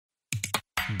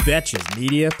Betches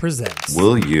Media presents.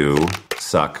 Will you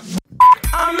suck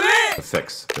to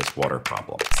fix this water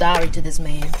problem? Sorry to this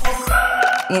man.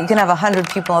 You can have 100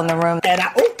 people in the room.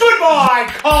 Goodbye,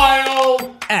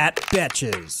 Kyle! At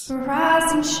Betches.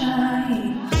 Rise and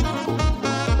shine.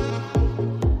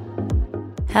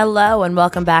 Hello and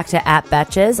welcome back to At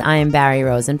Betches. I am Barry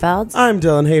Rosenfeld. I'm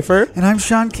Dylan Hafer. And I'm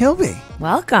Sean Kilby.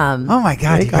 Welcome. Oh my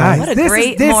God, Hey, you guys. What a this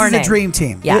great is morning. a dream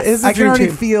team. Yes. It is a I can dream already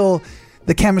team. feel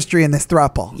the chemistry in this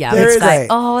throuple. Yeah, There it's is- like,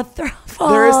 oh, a thruffle.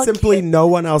 There is simply no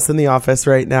one else in the office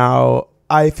right now.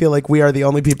 I feel like we are the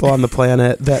only people on the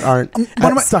planet that aren't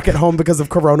stuck at home because of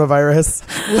coronavirus.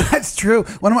 Well, that's true.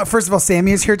 First of all,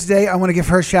 Sammy is here today. I want to give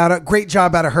her a shout out. Great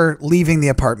job out of her leaving the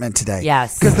apartment today.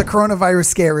 Yes. Because the coronavirus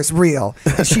scare is real.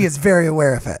 And she is very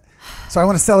aware of it. So I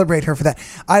want to celebrate her for that.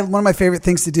 One of my favorite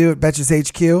things to do at Betches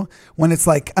HQ, when it's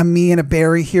like a me and a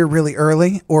Barry here really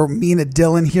early or me and a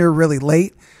Dylan here really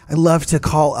late, I love to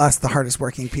call us the hardest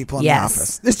working people in the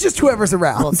office. It's just whoever's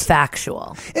around. Well, it's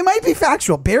factual. It might be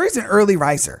factual. Barry's an early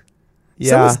riser. So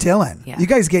Yeah. is Dylan. Yeah. You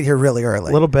guys get here really early.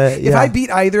 A little bit, If yeah. I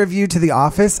beat either of you to the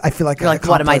office, I feel like You're like,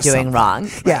 what am I doing something. wrong?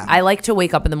 Yeah. I like to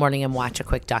wake up in the morning and watch a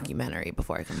quick documentary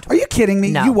before I come to work. Are you kidding me?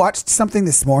 No. You watched something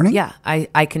this morning? Yeah,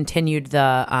 I continued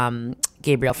the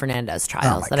Gabriel Fernandez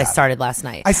trials that I God. started last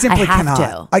night. I simply have cannot.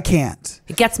 to. I can't.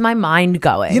 It gets my mind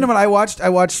going. You know what I watched? I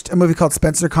watched a movie called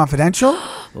Spencer Confidential,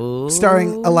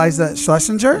 starring Eliza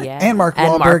Schlesinger Yeah. and Mark And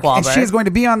Wahlberg. Mark And Wahlberg. she's going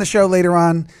to be on the show later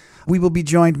on. We will be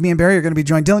joined. Me and Barry are going to be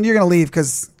joined. Dylan, you're going to leave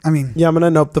because, I mean, Yeah, I'm going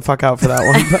to nope the fuck out for that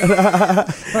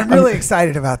one. I'm really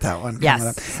excited about that one. Yes, coming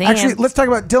up. same. Actually, let's talk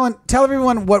about Dylan. Tell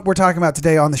everyone what we're talking about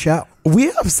today on the show. We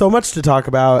have so much to talk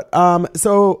about.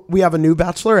 So we have a new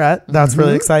Bachelorette. That's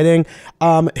really exciting.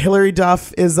 Hillary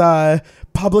Duff is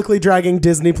publicly dragging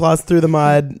Disney Plus through the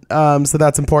mud. So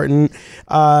that's important.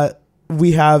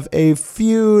 We have a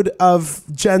feud of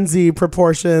Gen Z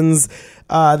proportions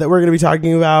that we're going to be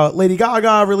talking about. Lady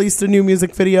Gaga released a new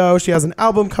music video. She has an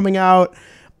album coming out.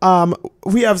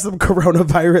 We have some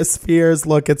coronavirus fears.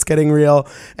 Look, it's getting real.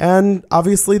 And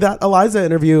obviously that Eliza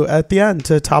interview at the end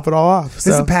to top it all off. This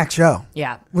is a packed show.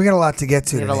 Yeah. We got a lot to get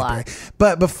to We have today. a lot. Barry.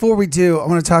 But before we do, I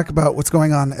want to talk about what's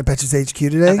going on at Betches HQ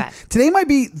today. Okay. Today might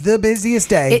be the busiest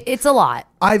day It's a lot.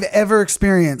 I've ever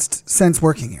experienced since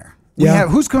working here. We Yeah. have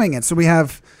who's coming in? So we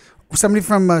have somebody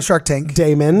from Shark Tank.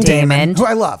 Damon. Damon. Who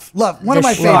I love. One of The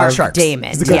my favorite shark, sharks. Damon.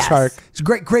 He's a good Yes. shark. It's a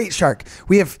great shark.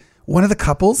 We have one of the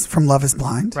couples from Love is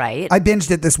Blind. Right. I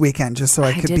binged it this weekend just so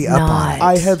I could did be up on not. it.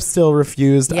 I have still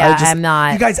refused. Yeah, I'm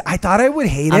not. You guys, I thought I would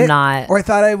hate I'm it. not. Or I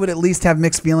thought I would at least have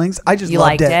mixed feelings. I just You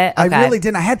loved liked it? I Okay. really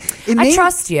didn't. I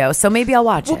trust you, so maybe I'll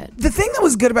watch it. The thing that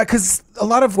was good about, because a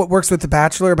lot of what works with The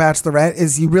Bachelor or Bachelorette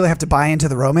is you really have to buy into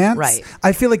the romance. Right.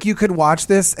 I feel like you could watch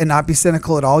this and not be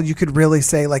cynical at all. You could really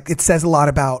say, like, it says a lot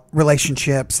about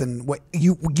relationships and what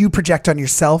you project on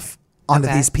yourself onto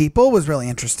Okay. these people was really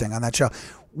interesting on that show.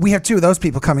 We have two of those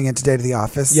people coming in today to the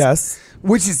office. Yes.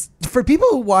 Which is, for people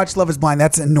who watch Love is Blind,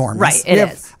 that's enormous. Right, we it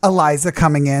have is. Eliza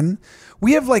coming in.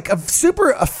 We have like a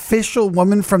super official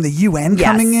woman from the UN Yes.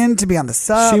 coming in to be on the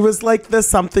sub. She was like the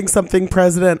something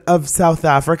president of South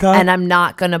Africa. And I'm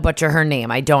not going to butcher her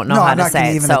name. I don't know No, how I'm to not say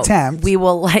gonna it. even So attempt. we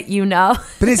will let you know.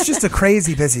 But it's just a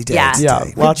crazy busy day Yeah. today. Yeah, We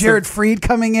have lots Jared of- Freed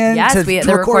coming in Yes, to they're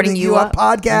recording recording You Up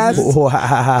podcast. Wow.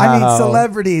 I mean,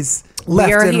 celebrities left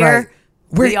We are and here. right.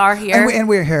 We are here. And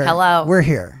we're here. Hello. We're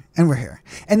here. And we're here.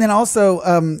 And then also,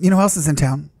 you know who else is in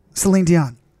town? Celine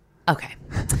Dion. Okay.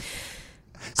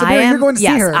 So Barry, you're going to see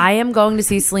her. I am going to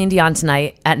see Celine Dion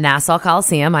tonight at Nassau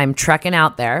Coliseum. I'm trekking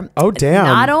out there. Oh, damn.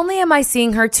 Not only am I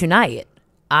seeing her tonight,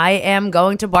 I am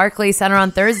going to Barclays Center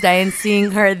on Thursday and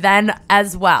seeing her then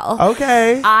as well.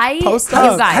 Okay. Post You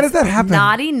up. guys, How does that happen?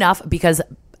 Not enough, because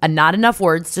not enough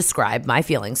words describe my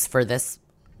feelings for this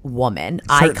woman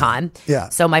icon. Yeah.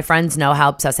 So my friends know how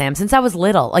obsessed I am since I was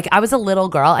little. Like I was a little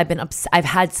girl. I've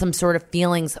had some sort of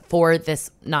feelings for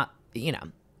this, not,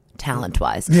 talent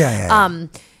wise. Yeah.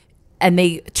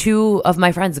 And two of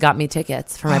my friends got me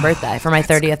tickets for my birthday, for my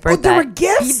 30th birthday. they were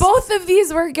gifts? Both of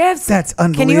these were gifts. That's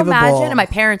Can you unbelievable. imagine? And my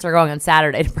parents are going on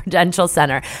Saturday to Prudential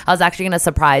Center. I was actually going to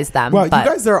surprise them. Wow, but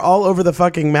you guys are all over the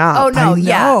fucking map. Oh no, I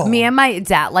yeah. know. Me and my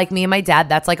dad,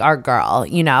 that's like our girl,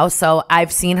 So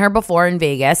I've seen her before in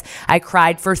Vegas. I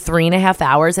cried for 3.5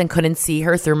 hours and couldn't see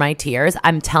her through my tears.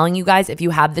 I'm telling you guys, if you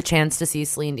have the chance to see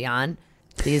Celine Dion,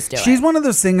 please do She's it. one of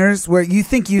those singers where you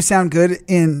think you sound good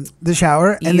in the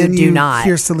shower and You then do you not.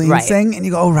 hear Celine Right. sing and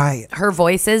you go, oh, right. Her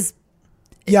voice is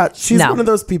Yeah, she's No. one of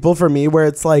those people for me where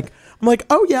it's like, I'm like,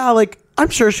 oh yeah, like I'm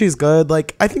sure she's good.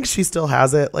 Like I think she still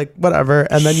has it, like whatever.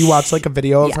 And then you watch like a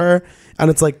video of Yeah. her and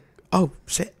it's like, oh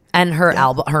shit. And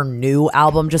her new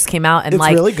album just came out, and It's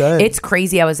like really good. It's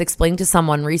crazy. I was explaining to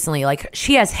someone recently, like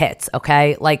she has hits,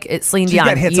 okay? Like it's Celine She's Dion.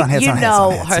 got hits you on hits you on hits know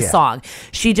on hits, her yeah. song.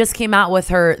 She just came out with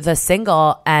the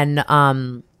single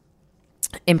and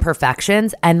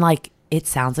Imperfections, and like it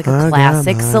sounds like a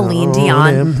classic Celine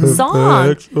Dion song.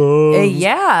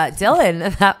 Yeah,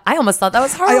 Dylan. I almost thought that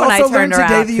was her I when I also turned learned today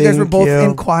around. that you guys were Thank both you.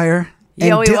 in choir.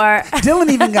 Yeah, we were. Dylan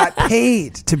even got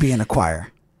paid to be in a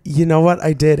choir. You know what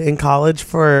I did in college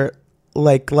for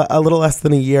like a little less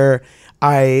than a year?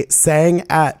 I sang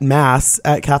at mass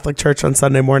at Catholic Church on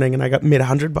Sunday morning, and I made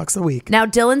 $100 a week. Now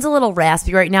Dylan's a little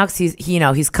raspy right now because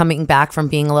he's coming back from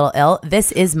being a little ill.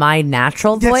 This is my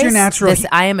natural That's voice. your natural.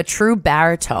 I am a true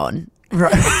baritone.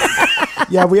 Right.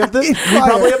 Yeah, we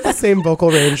probably have the same vocal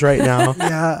range right now.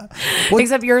 Yeah.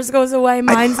 Except yours goes away.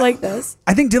 Mine's like this.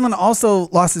 I think Dylan also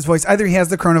lost his voice. Either he has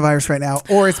the coronavirus right now,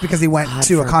 or it's because he went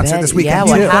to a concert this weekend.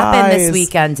 Yeah, what too. happened this Guys,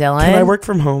 weekend, Dylan? Can I work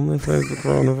from home if I have the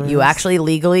coronavirus? You actually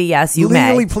legally, yes, you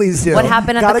Legally, may. please do. What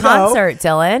happened at Gotta the concert,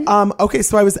 Dylan? Okay,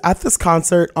 so I was at this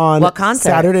concert on What concert?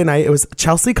 Saturday night. It was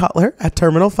Chelsea Cutler at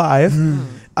Terminal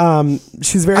 5.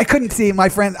 She's very... I couldn't see my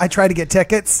friend. I tried to get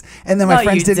tickets, and then my Oh,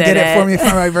 friends you didn't get it for me didn't.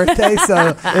 for my birthday,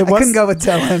 so I couldn't go with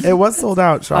Dylan. It was sold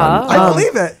out, Sean. I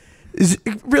believe it. It's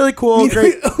really cool.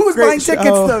 Great, Who was great buying tickets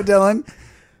show. though, Dylan?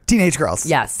 Teenage girls.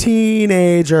 Yes.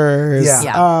 Teenagers.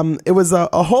 Yeah. It was a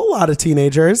whole lot of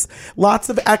teenagers. Lots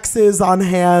of X's on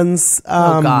hands.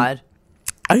 Oh, God.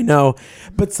 I know.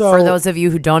 But so For those of you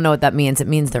who don't know what that means, it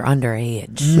means they're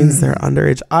underage. means they're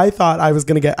underage. I thought I was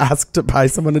going to get asked to buy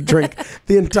someone a drink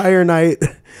the entire night.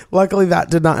 Luckily, that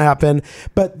did not happen.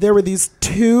 But there were these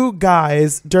two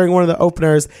guys during one of the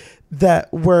openers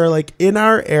that were like in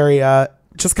our area,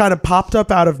 just kind of popped up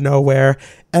out of nowhere,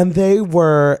 and they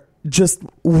were just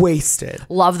wasted.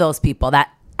 Love those people that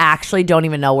actually don't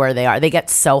even know where they are. They get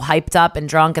so hyped up and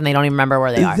drunk and they don't even remember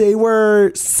where they are. They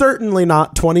were certainly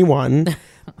not 21.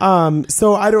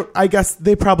 So I guess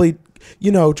they probably,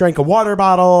 drank a water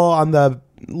bottle on the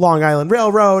Long Island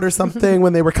Railroad or something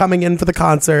when they were coming in for the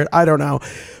concert. I don't know.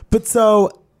 But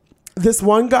so this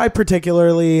one guy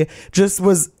particularly just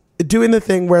was doing the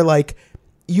thing where like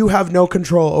you have no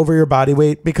control over your body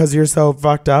weight because you're so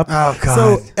fucked up. Oh, God.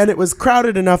 So, and it was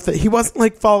crowded enough that he wasn't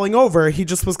like falling over. He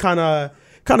just was kind of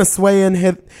swaying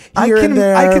here and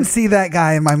there. I can see that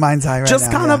guy in my mind's eye right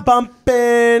Just now. kind of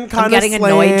bumping, kind of getting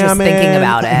annoyed just thinking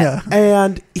about it. Yeah.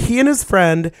 And he and his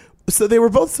friend, so they were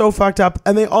both so fucked up,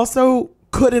 and they also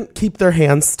couldn't keep their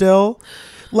hands still.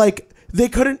 Like they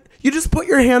couldn't. You just put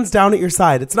your hands down at your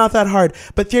side. It's not that hard.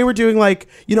 But they were doing like,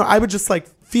 I would just like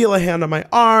feel a hand on my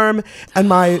arm, and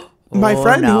my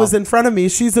friend who was in front of me,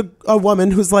 she's a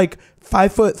woman who's like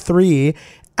 5'3",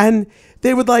 and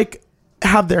they would like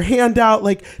have their hand out,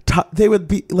 like they would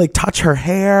be like touch her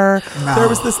hair. No. There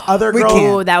was this other We girl. can't.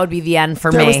 Oh, that would be the end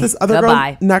for There me. was this other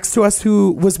Goodbye. girl next to us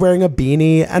who was wearing a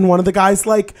beanie, and one of the guys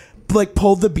like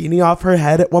pulled the beanie off her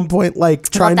head at one point, like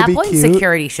trying Well, at to that be point, cute.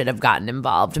 security should have gotten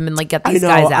involved. I mean, like, get I these know.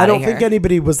 guys out I don't of here. think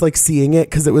anybody was like seeing it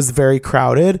because it was very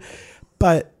crowded.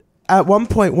 But at one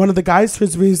point, one of the guys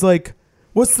turns to me, he's like,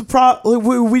 "What's the problem?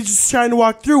 We just trying to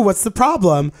walk through. What's the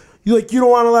problem? You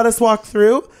don't want to let us walk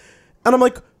through?" And I'm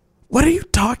like, "What are you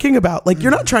talking about? Like,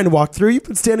 you're not trying to walk through. You've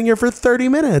been standing here for 30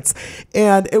 minutes.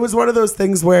 And it was one of those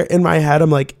things where in my head, I'm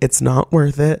like, it's not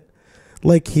worth it.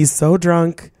 Like, he's so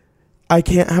drunk. I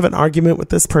can't have an argument with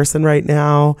this person right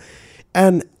now.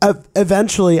 And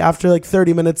eventually, after like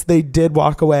 30 minutes, they did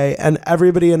walk away, and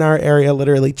everybody in our area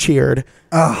literally cheered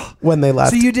when they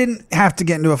left. So you didn't have to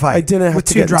get into a fight. I didn't have with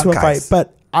to two get drunk into a guys. fight,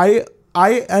 but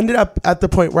I ended up at the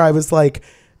point where I was like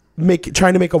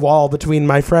trying to make a wall between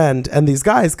my friend and these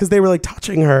guys because they were like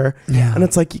touching her. Yeah. And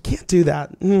it's like, you can't do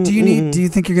that. Do you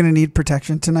think you're going to need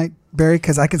protection tonight, Barry?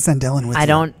 Because I can send Dylan with you. I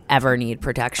don't ever need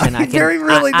protection. Barry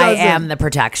really I doesn't. am the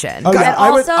protection. Oh, yeah,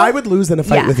 And I would lose in a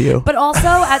fight with you. But also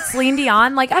at Celine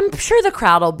Dion, like I'm sure the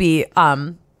crowd will be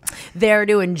there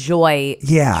to enjoy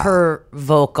her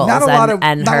vocals. Not a lot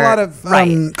of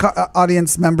right.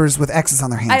 audience members with X's on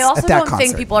their hands. I also at that don't concert,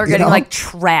 think people are you getting know? like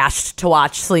trashed to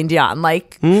watch Celine Dion.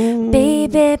 Like,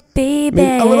 baby.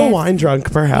 A little wine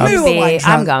drunk, perhaps. Maybe a little wine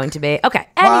drunk. I'm going to be. Okay.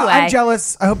 Anyway. Well, I'm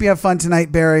jealous. I hope you have fun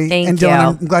tonight, Barry. Thank and Dylan,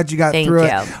 you. I'm glad you got Thank through it.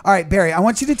 you. All right, Barry, I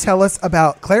want you to tell us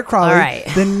about Claire Crawley, All right.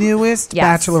 the newest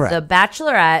Yes, Bachelorette. The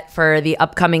Bachelorette for the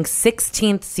upcoming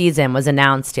 16th season was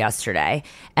announced yesterday,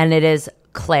 and it is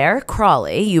Claire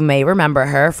Crawley. You may remember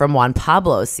her from Juan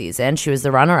Pablo's season. She was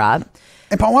the runner-up.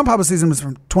 And Juan Pablo season was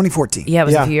from 2014. Yeah, it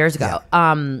was a few years ago.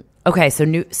 Okay,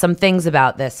 so some things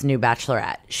about this new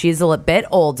Bachelorette. She's a bit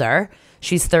older.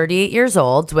 She's 38 years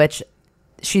old, which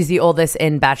she's the oldest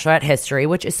in Bachelorette history,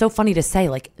 which is so funny to say.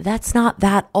 Like, that's not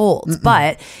that old.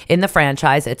 But in the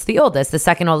franchise, it's the oldest. The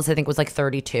second oldest, I think, was like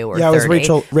 32 or 30. Yeah, it was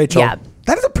Rachel. Yeah,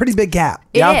 That is a pretty big gap.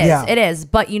 it is.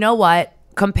 But you know what?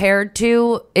 Compared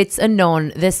to, it's a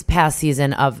known, this past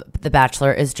season of The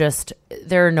Bachelor is just,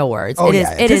 there are no words. Oh, It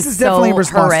yeah. is This is definitely so a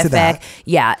response to horrific. that.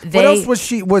 Yeah. What else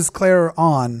was Claire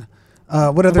on?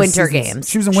 What other Winter seasons? Games.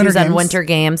 She was in Winter Games. on Winter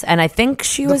Games, and I think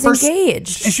she was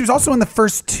engaged. And she was also in the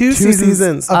first two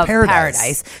seasons of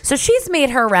Paradise. So she's made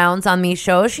her rounds on these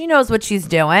shows. She knows what she's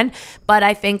doing, but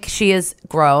I think she is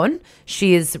grown.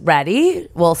 She is ready.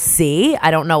 We'll see.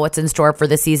 I don't know what's in store for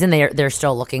the season. They're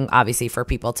still looking, obviously, for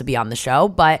people to be on the show,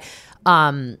 but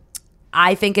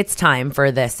I think it's time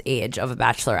for this age of a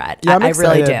Bachelorette. Yeah, I'm I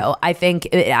really excited. do. I think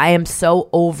I am so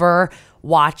over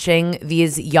watching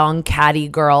these young catty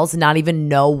girls not even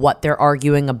know what they're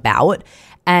arguing about.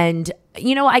 And,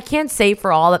 you know, I can't say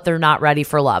for all that they're not ready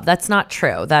for love. That's not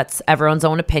true. That's everyone's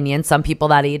own opinion. Some people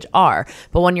that age are.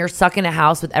 But when you're stuck in a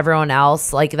house with everyone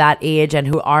else like that age and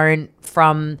who aren't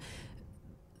from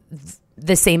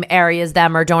the same area as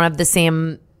them or don't have the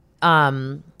same,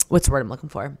 what's the word I'm looking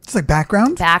for? It's like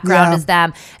background Background is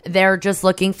them. They're just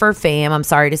looking for fame, I'm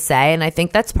sorry to say. And I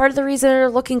think that's part of the reason they're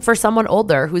looking for someone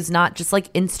older who's not just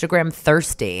like Instagram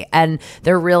thirsty. And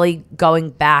they're really going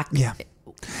back,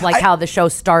 like how the show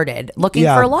started, looking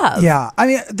for love. Yeah, I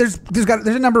mean, there's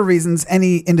a number of reasons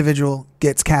any individual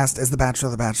gets cast as the Bachelor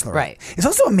or the Bachelorette. Right. It's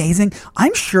also amazing.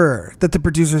 I'm sure that the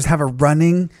producers have a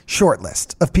running short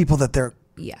list of people that they're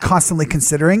constantly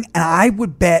considering, and I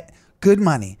would bet good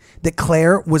money that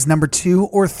Claire was number 2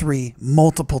 or 3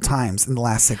 multiple times in the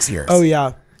last 6 years. Oh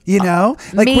yeah. You know,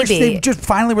 like maybe. which they just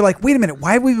finally were like, wait a minute,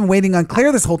 why have we been waiting on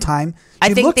Claire this whole time?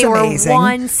 I think looks they were amazing.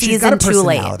 one She's got a season too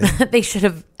late. personality. They should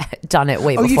have done it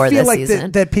way Oh, before you feel this like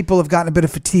season. that people have gotten a bit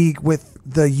of fatigue with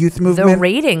the youth The movement.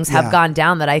 ratings have Yeah. gone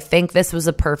down. That I think this was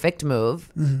a perfect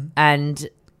move, and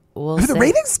we'll Have see. the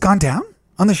ratings gone down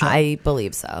on the show? I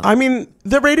believe so. I mean,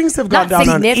 the ratings have gone Not down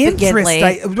on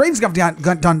significantly. ratings have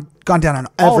gone down on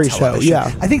all Every show, television.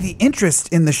 yeah. I think the interest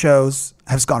in the shows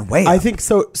has gone way up. I think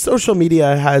so. Social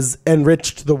media has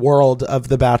enriched the world of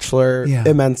The Bachelor Yeah.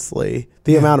 immensely.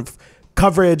 The amount of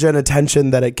coverage and attention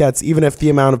that it gets, even if the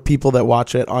amount of people that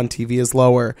watch it on TV is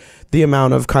lower, the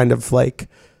amount of kind of like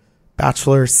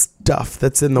Bachelor stuff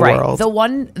that's in the world. The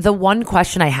one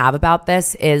question I have about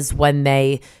this is when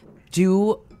they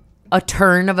do a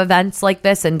turn of events like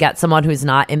this and get someone who's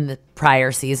not in the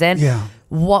prior season. Yeah.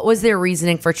 What was their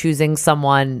reasoning for choosing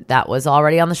someone that was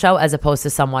already on the show as opposed to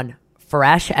someone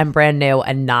fresh and brand new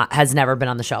and has never been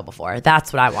on the show before?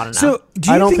 That's what I want to know. So, do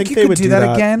you I don't think think you they could would do do that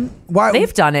that. again? Why?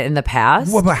 They've done it in the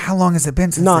past. Well, but how long has it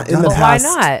been since Not they've in done the that? why past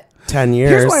not? 10 years.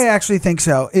 Here's why I actually think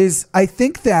so is I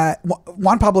think that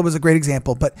Juan Pablo was a great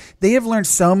example, but they have learned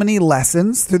so many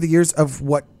lessons through the years of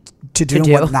what to do and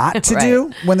do. what not to Right.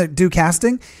 do when they do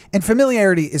casting, and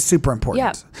familiarity is super important.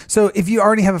 Yeah. So if you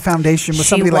already have a foundation with She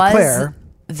somebody like was Claire,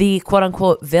 the quote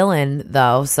unquote villain,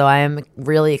 though, so I am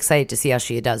really excited to see how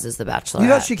she does as the Bachelorette. you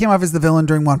thought she came off as the villain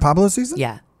during Juan Pablo's season?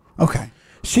 yeah. Okay.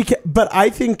 But I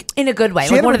think In a good way. She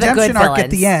like had a one of the good redemption arc villains. at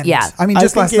the end. Yeah. I mean,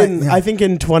 just last night. Yeah. I think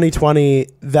in 2020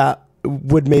 that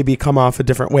would maybe come off a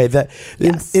different way. That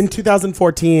Yes. in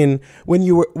 2014,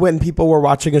 when people were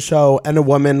watching a show and a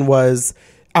woman was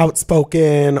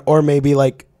outspoken or maybe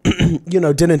like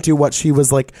didn't do what she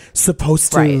was like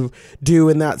supposed to Right. do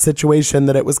in that situation,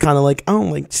 that it was kind of like, oh,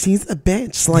 like she's a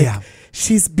bitch, like Yeah.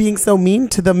 she's being so mean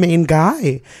to the main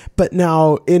guy. But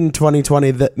now in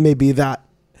 2020, that maybe that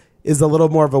is a little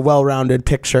more of a well-rounded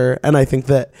picture, and I think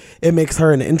that it makes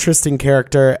her an interesting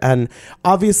character. And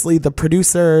obviously the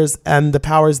producers and the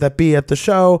powers that be at the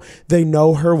show, they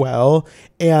know her well,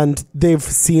 and they've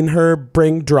seen her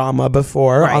bring drama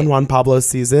before. Right. On Juan Pablo's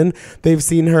season, they've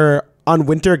seen her on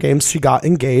Winter Games. She got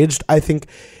engaged. I think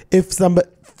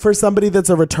for somebody that's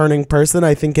a returning person,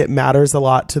 I think it matters a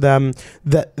lot to them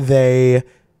that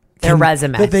Their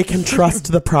resume. that they can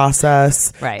trust the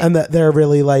process, Right. and that they're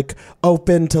really like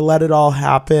open to let it all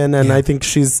happen. And I think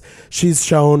she's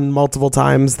shown multiple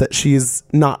times that she's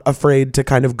not afraid to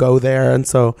kind of go there, and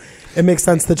so it makes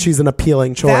sense that she's an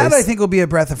appealing choice. That I think will be a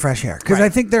breath of fresh air, because I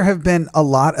think there have been a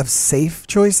lot of safe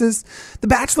choices. The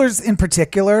Bachelors in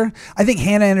particular, I think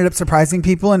Hannah ended up surprising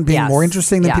people and being Yes. more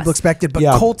interesting than Yes. people expected. But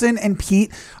Yeah. Colton and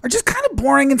Pete are just kind of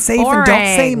boring and safe and don't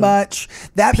say Boring. much.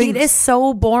 That Pete being is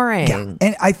so boring. yeah,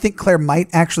 and I think Claire might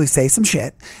actually say some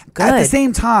shit. At the Good.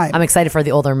 same time, I'm excited for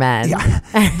the older men. yeah.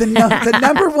 The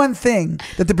number one thing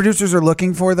that the producers are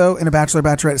looking for, though, in a Bachelor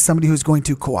Bachelorette is somebody who's going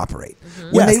to cooperate.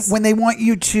 Yes. When they want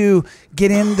you to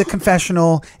get in the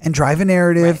confessional and drive a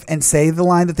narrative and say the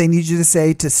line that they need you to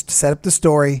say to set up the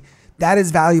story, that is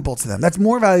valuable to them. That's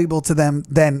more valuable to them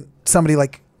than somebody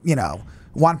like,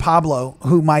 Juan Pablo,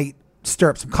 who might stir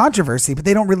up some controversy, but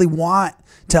they don't really want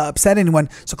to upset anyone.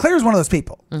 So Claire is one of those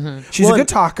people. She's a good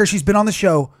talker. She's been on the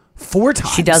show 4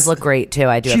 times. She does look great too.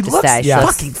 I do have to say. She She looks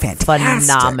looks fucking fantastic.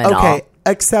 phenomenal. Okay,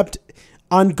 except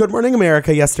on Good Morning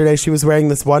America yesterday, she was wearing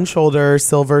this one shoulder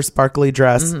silver sparkly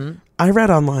dress. I read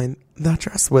online that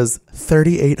dress was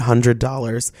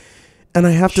 $3,800. And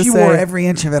I have to She say, wore every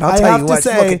inch of it. I'll tell you what,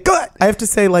 she's looking good. I have to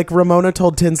say, like Ramona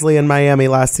told Tinsley in Miami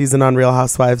last season on Real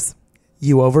Housewives,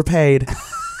 you overpaid.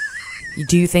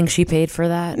 Do you think she paid for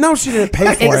that? No, she didn't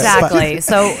pay for Exactly. it.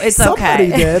 So it's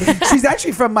Somebody okay. did. She's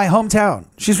actually from my hometown.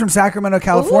 She's from Sacramento,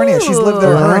 California. She's lived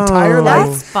there her Ooh. entire life.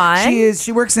 That's fun.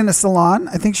 She works in a salon.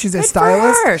 I think she's a Good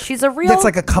stylist. for her. She's a real That's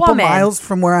like a couple woman. miles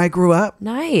from where I grew up.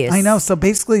 Nice. I know. So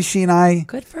basically, she and I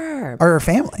Good for her. are a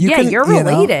family. Yeah, you're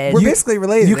related. We're You- basically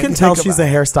related. You if can tell think she's a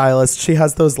about it. hairstylist. She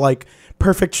has those like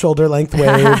perfect shoulder length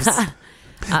waves.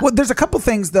 Well, there's a couple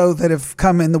things though that have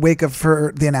come in the wake of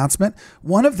the announcement.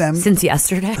 One of them, Since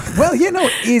yesterday.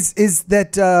 is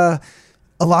that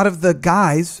a lot of the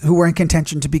guys who were in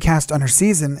contention to be cast on her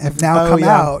season have now come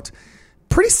out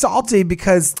pretty salty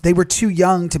because they were too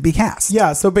young to be cast.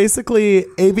 Yeah, so basically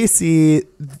ABC,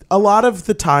 a lot of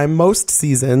the time, most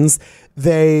seasons,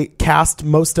 they cast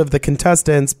most of the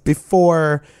contestants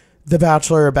before The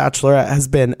Bachelor or Bachelorette has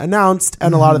been announced,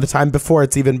 and a lot of the time before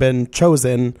it's even been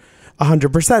chosen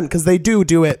 100%, because they do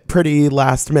it pretty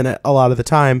last minute a lot of the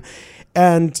time.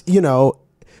 And,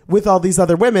 with all these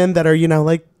other women that are,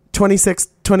 like 26,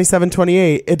 27,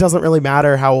 28, it doesn't really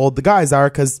matter how old the guys are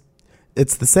because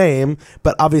it's the same.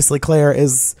 But obviously Claire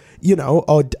is,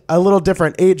 a little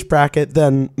different age bracket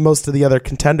than most of the other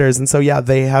contenders. And so, yeah,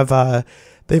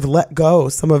 they've let go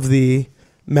some of the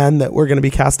men that were going to be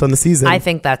cast on the season. I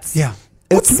think that's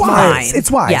It's wise. fine. It's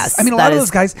wise. Yes, I mean, a that lot of is-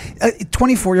 those guys, a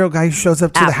 24-year-old guy who shows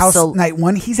up to the house Absol- night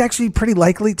 1, he's actually pretty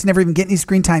likely to never even get any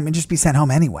screen time and just be sent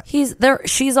home anyway. He's there.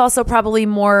 She's also probably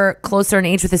more closer in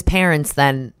age with his parents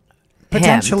than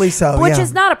Potentially him, so, which yeah.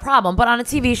 is not a problem. But on a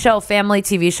TV show, family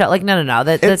TV show, like no,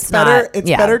 It's that's better. not. It's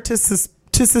yeah. better to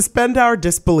suspend our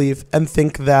disbelief and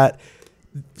think that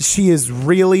she is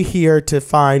really here to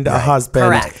find a husband.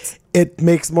 Correct. It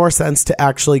makes more sense to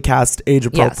actually cast age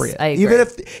appropriate. I agree.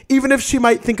 Even if she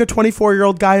might think a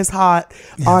 24-year-old guy is hot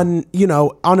on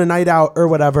a night out or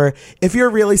whatever. If you're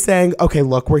really saying, okay,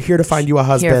 look, we're here to find you a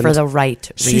husband, Here for the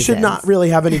right she should reasons. not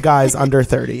really have any guys under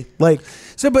 30. Like,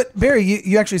 So, but Barry,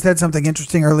 you actually said something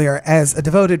interesting earlier. As a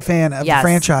devoted fan of the Yes,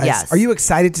 franchise, yes. are you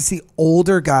excited to see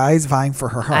older guys vying for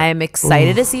her heart? I'm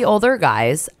excited to see older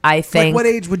guys. I Like, think. what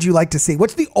age would you like to see?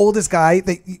 What's the oldest guy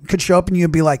that could show up and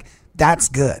you'd be like, that's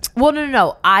good? Well,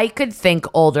 no. I could think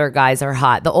older guys are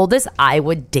hot. The oldest I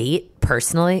would date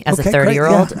personally as Okay, a great,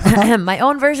 30-year-old, my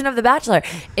own version of The Bachelor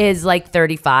is like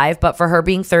 35. But for her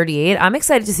being 38, I'm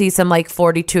excited to see some like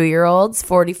 42-year-olds,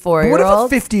 What if a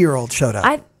 44-year-olds. 50-year-old showed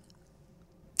up?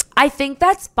 I think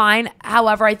that's fine.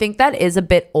 However, I think that is a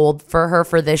bit old for her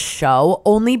for this show,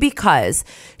 only because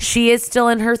she is still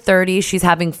in her 30s. She's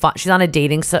having fun. She's on a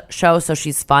dating show, so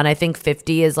she's fun. I think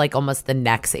 50 is like almost the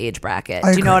next age bracket.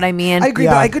 Do you know what I mean? I agree,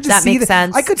 Yeah. but I could just That see makes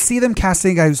sense. I could see them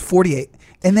casting a guy who's 48,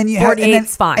 and then you have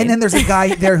 48's fine. and then there's a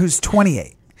guy there who's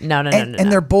 28. No.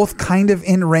 And they're both kind of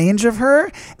in range of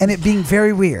her, and it being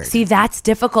very weird. See, that's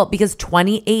difficult because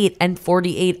 28 and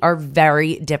 48 are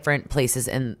very different places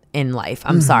in life.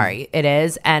 I'm sorry, it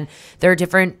is, and they're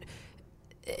different.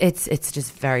 It's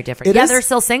just very different. It is- they're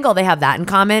still single. They have that in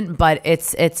common, but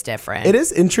it's different. it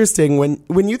is interesting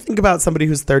when you think about somebody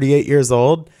who's 38 years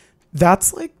old,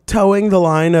 that's like towing the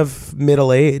line of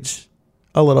middle age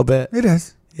a little bit. It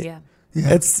is. Yeah.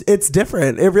 It's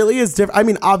different. It really is different. I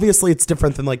mean, obviously it's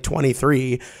different than like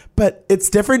 23, but it's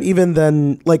different even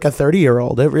than like a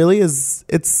 30-year-old. It really is.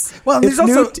 It's there's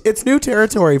also- it's new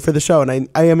territory for the show, and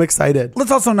I am excited. Let's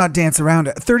also not dance around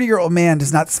it. A 30-year-old man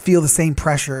does not feel the same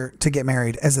pressure to get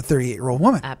married as a 38-year-old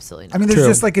woman. Absolutely not. I mean, there's True.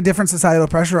 just like a different societal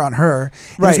pressure on her. And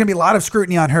Right. There's going to be a lot of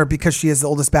scrutiny on her because she is the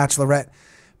oldest bachelorette.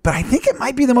 But I think it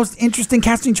might be the most interesting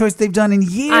casting choice they've done in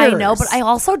years. I know, but I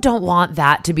also don't want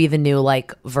that to be the new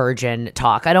like virgin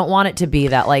talk. I don't want it to be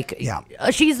that like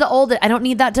she's the oldest. I don't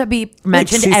need that to be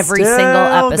mentioned she every still single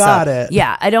episode. got it.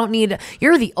 Yeah, I don't need.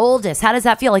 You're the oldest. How does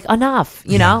that feel? Like enough,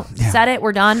 you know? yeah. Said it.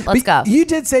 We're done. Let's go. But you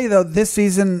did say, though, this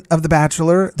season of The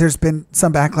Bachelor, there's been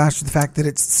some backlash to the fact that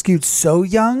it's skewed so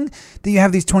young that you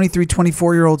have these 23,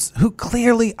 24-year-olds who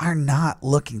clearly are not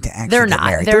looking to actually They're get not.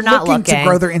 married. They're not looking to looking.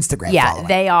 grow their Instagram Yeah, following.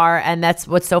 they are, and that's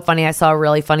what's so funny. I saw a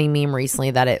really funny meme recently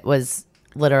that it was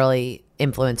literally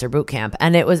influencer boot camp.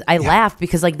 And I laughed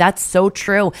because like that's so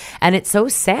true. And it's so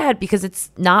sad because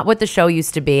it's not what the show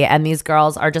used to be. And these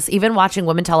girls are just, even watching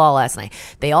Women Tell All last night,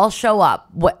 they all show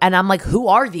up. And I'm like, who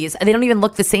are these? And they don't even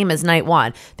look the same as night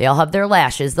one. They all have their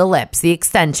lashes, the lips, the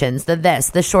extensions,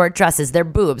 the short dresses, their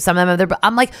boobs. Some of them have their,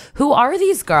 I'm like, who are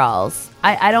these girls?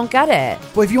 I don't get it.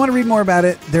 Well, if you want to read more about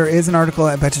it, there is an article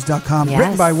at Betches.com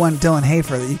written by one Dylan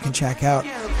Hafer that you can check out.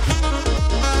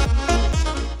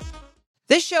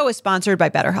 This show is sponsored by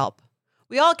BetterHelp.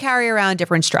 We all carry around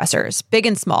different stressors, big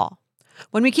and small.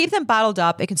 When we keep them bottled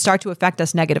up, it can start to affect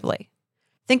us negatively.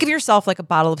 Think of yourself like a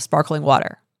bottle of sparkling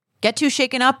water. Get too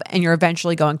shaken up and you're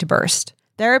eventually going to burst.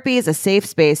 Therapy is a safe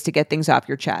space to get things off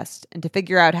your chest and to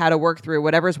figure out how to work through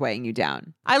whatever's weighing you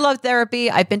down. I love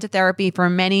therapy. I've been to therapy for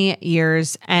many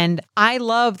years, and I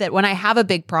love that when I have a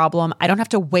big problem, I don't have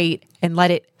to wait and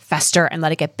let it fester and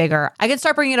let it get bigger. I can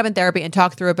start bringing it up in therapy and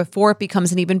talk through it before it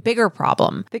becomes an even bigger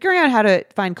problem. Figuring out how to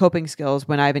find coping skills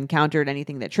when I've encountered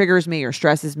anything that triggers me or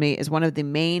stresses me is one of the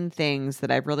main things that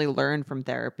I've really learned from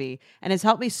therapy and has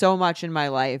helped me so much in my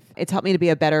life. It's helped me to be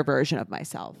a better version of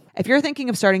myself. If you're thinking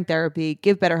of starting therapy,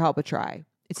 give BetterHelp a try.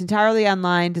 It's entirely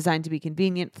online, designed to be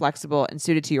convenient, flexible, and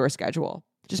suited to your schedule.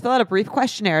 Just fill out a brief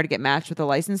questionnaire to get matched with a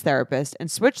licensed therapist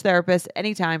and switch therapists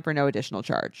anytime for no additional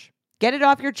charge. Get it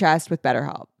off your chest with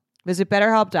BetterHelp. Visit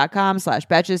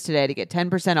BetterHelp.com/Betches today to get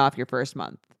 10% off your first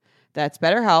month. That's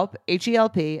BetterHelp,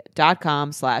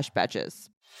 HELP.com/Betches.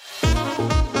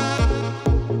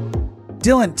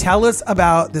 Dylan, tell us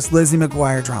about this Lizzie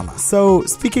McGuire drama. So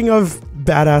speaking of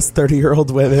badass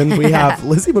 30-year-old women, we have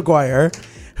Lizzie McGuire,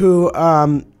 who,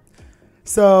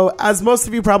 so as most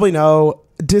of you probably know,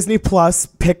 Disney Plus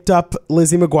picked up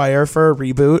Lizzie McGuire for a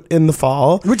reboot in the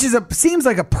fall. Which seems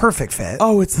like a perfect fit.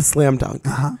 Oh, it's a slam dunk.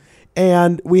 Uh-huh.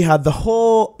 And we had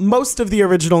most of the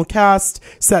original cast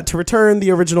set to return.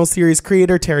 The original series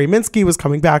creator, Terry Minsky, was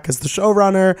coming back as the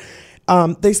showrunner.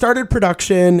 They started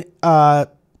production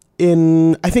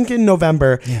in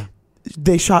November. Yeah.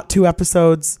 They shot 2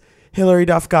 episodes. Hilary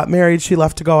Duff got married. She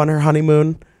left to go on her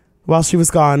honeymoon. While she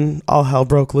was gone, all hell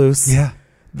broke loose. Yeah.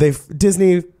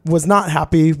 Disney was not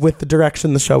happy with the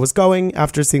direction the show was going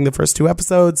after seeing the first 2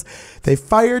 episodes. They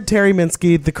fired Terry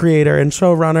Minsky, the creator and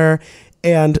showrunner,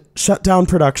 and shut down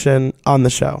production on the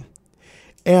show.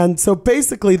 And so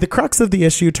basically the crux of the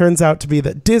issue turns out to be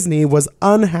that Disney was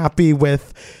unhappy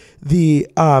with the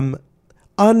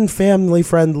unfamily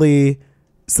friendly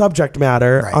subject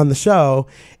matter on the show,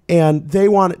 and they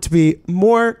want it to be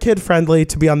more kid friendly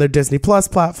to be on their Disney Plus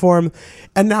platform.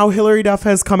 And now Hilary Duff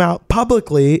has come out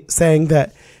publicly saying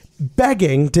that,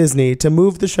 begging Disney to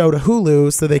move the show to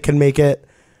Hulu so they can make it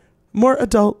more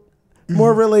adult,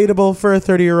 more relatable for a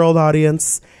 30-year-old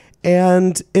audience.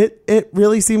 And it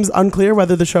really seems unclear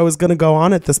whether the show is going to go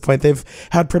on at this point. They've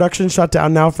had production shut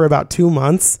down now for about 2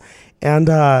 months.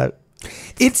 And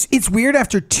it's weird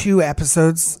after 2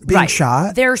 episodes being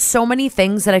shot. There are so many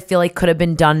things that I feel like could have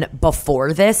been done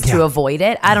before this to avoid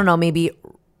it. I don't know, maybe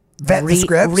vet the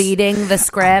scripts. Reading the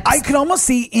scripts. I could almost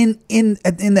see in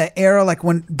the era like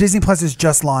when Disney Plus is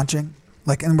just launching,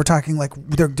 like, and we're talking like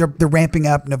they're ramping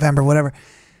up November, whatever.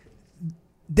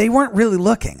 They weren't really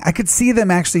looking. I could see them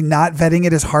actually not vetting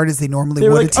it as hard as they normally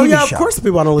would a TV show. Oh yeah, of course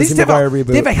we want a Lizzie McGuire reboot.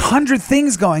 They have 100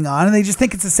 things going on, and they just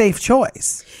think it's a safe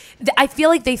choice. I feel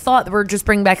like they thought we're just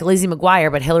bringing back Lizzie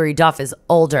McGuire, but Hilary Duff is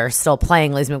older, still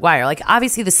playing Lizzie McGuire. Like,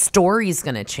 obviously the story's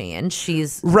going to change.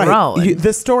 She's grown.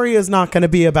 The story is not going to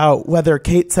be about whether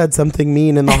Kate said something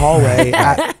mean in the hallway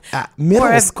at middle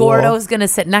or if school. Gordo's going to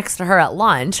sit next to her at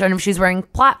lunch, and if she's wearing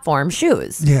platform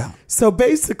shoes. Yeah. So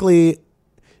basically,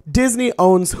 Disney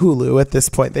owns Hulu at this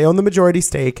point. They own the majority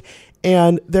stake.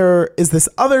 And there is this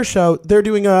other show. They're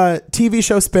doing a TV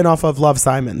show spinoff of Love,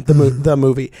 Simon, the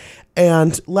movie.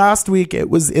 And last week it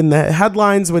was in the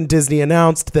headlines when Disney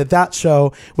announced that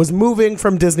show was moving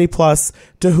from Disney Plus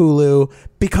to Hulu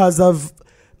because of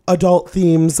adult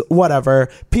themes, whatever.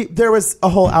 There was a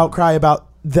whole outcry about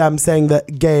them saying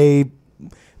that gay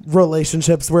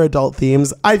relationships were adult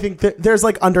themes. I think that there's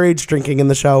like underage drinking in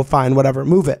the show. Fine, whatever,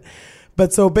 move it.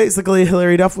 But so basically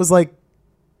Hilary Duff was like,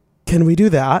 can we do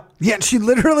that? Yeah, she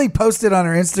literally posted on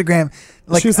her Instagram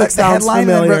like, she was like, the headline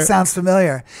familiar. and then wrote, sounds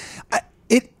familiar.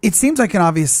 It seems like an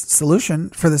obvious solution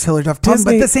for this Hilary Duff problem,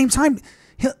 but at the same time,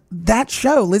 that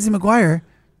show, Lizzie McGuire,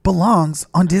 belongs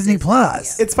on Disney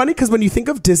Plus. It's funny because when you think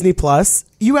of Disney Plus,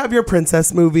 you have your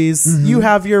princess movies, you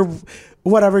have your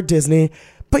whatever Disney,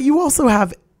 but you also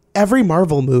have every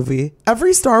Marvel movie,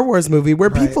 every Star Wars movie where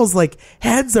people's like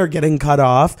heads are getting cut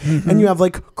off and you have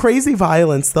like crazy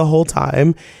violence the whole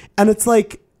time. And it's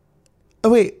like,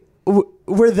 oh wait,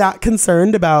 we're that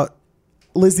concerned about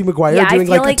Lizzie McGuire Yeah, I doing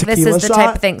feel like a like this tequila is the shot.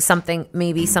 type of thing,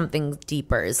 something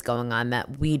deeper is going on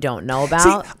that we don't know about.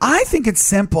 See, I think it's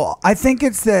simple. I think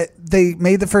it's that they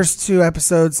made the first 2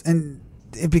 episodes and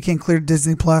it became clear to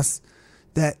Disney Plus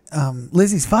that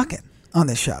Lizzie's fucking on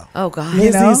this show. Oh God.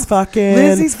 You know? Lizzie's fucking.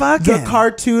 Lizzie's fucking. The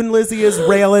cartoon Lizzie is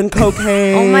railing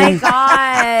cocaine. Oh my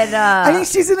God. I mean,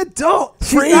 she's an adult.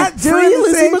 She's Free- not doing free the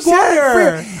Lizzie same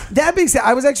McGuire. shit. That being said,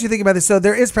 I was actually thinking about this. So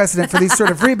there is precedent for these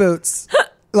sort of reboots,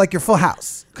 like your Full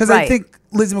House, because I Right. think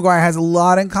Lizzie McGuire has a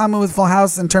lot in common with Full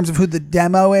House in terms of who the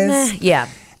demo is. Yeah.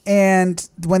 And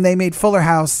when they made Fuller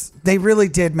House, they really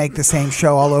did make the same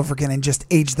show all over again and just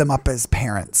age them up as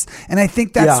parents. And I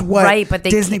think that's Yeah. what Right, but they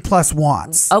Disney can't- Plus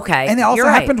wants. Okay, And it also you're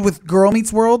right. happened with Girl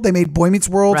Meets World. They made Boy Meets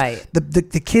World. Right.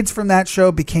 The kids from that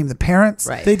show became the parents.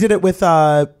 Right. They did it with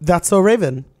That's So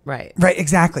Raven. Right. Right,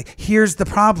 exactly. Here's the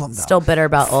problem, though. Still bitter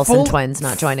about Olsen Full- twins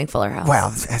not joining Fuller House.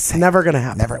 Well, that's Never gonna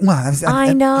happen. Never. Well,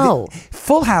 I know.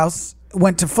 Full House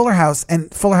went to Fuller House,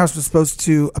 and Fuller House was supposed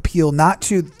to appeal not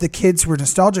to the kids who were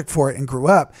nostalgic for it and grew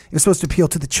up. It was supposed to appeal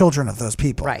to the children of those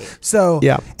people. Right. So,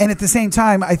 Yeah. And at the same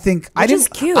time, I think I Which is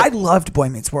didn't. cute. I loved Boy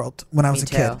Meets World when I was Me a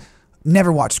kid. too.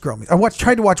 Never watched Girl Meets.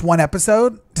 Tried to watch one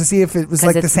episode to see if it was 'Cause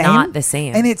like the it's same. not the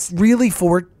same. and it's really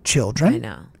for children. I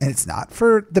know. and it's not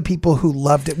for the people who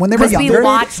loved it when they were 'Cause we younger.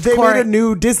 watched They Cor- made a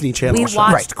new Disney Channel We show.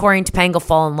 watched Right. Corey and Topanga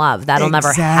fall in love. That'll never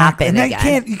Exactly. happen And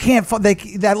again. you can't.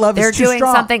 That love They're is too doing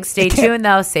strong. something. Stay It can't- tuned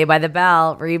though. Saved by the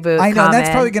Bell reboot. I know and that's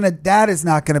coming. probably that is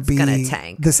not gonna be gonna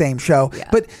tank. the same show. Yeah.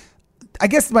 But I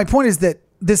guess my point is that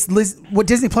what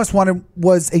Disney Plus wanted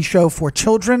was a show for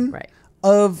children Right.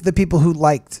 of the people who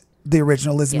liked the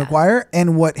original Lizzie Yeah. McGuire,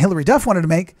 and what Hilary Duff wanted to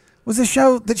make was a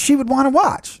show that she would want to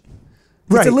watch.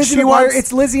 It's Right. a Lizzie She McGuire. wants-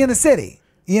 It's Lizzie in the City.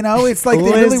 You know, it's like they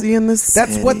Lizzie really. in the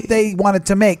That's what City. they wanted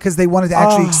to make because they wanted to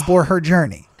actually explore her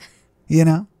journey. You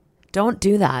know, Don't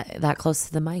do that close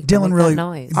to the mic. Don't Dylan make really. that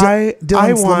noise.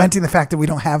 Dylan's want- lamenting the fact that we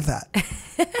don't have that.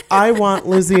 I want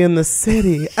Lizzie in the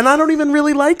City, and I don't even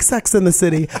really like Sex in the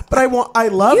City, but I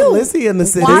love Lizzie in the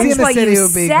City. Watch Lizzie in the what City you would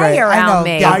be say great. I around know.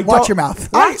 me. Yeah, I watch don't- your mouth.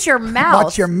 Watch your mouth.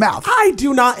 Watch your mouth. I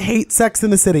do not hate Sex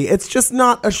in the City. It's just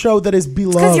not a show that is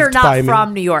beloved Because you're by not me.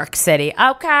 from New York City.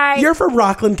 Okay. You're from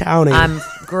Rockland County.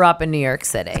 Grew up in New York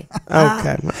City.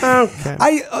 Okay.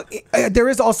 There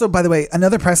is also, by the way,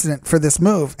 another precedent for this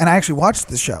move, and I actually watched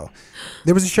the show.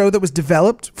 There was a show that was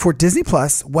developed for Disney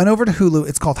Plus, went over to Hulu.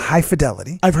 It's called High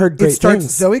Fidelity. I've heard great It stars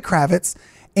things. Zoe Kravitz,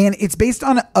 and it's based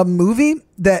on a movie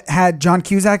that had John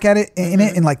Cusack in it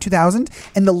in like 2000,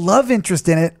 and the love interest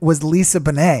in it was Lisa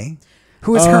Bonet,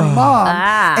 who is her mom.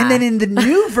 And then in the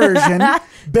new version,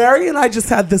 Barry and I just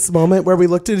had this moment where we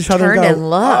looked at each other Turned and and go,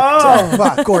 looked. oh,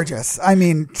 wow, gorgeous! I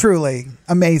mean, truly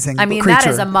amazing. I mean, creature. that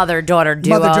is a mother-daughter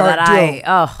duo Mother-daughter that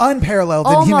duo. Unparalleled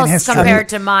in human almost history. compared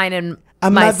to mine and a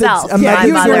myself. mother, Yeah, My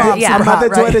he was your mother- mom, yeah. super hot,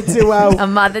 right? mother-daughter duo. A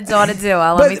mother-daughter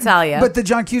duo. Let me tell you. But the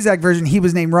John Cusack version, he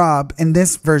was named Rob. In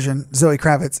this version, Zoe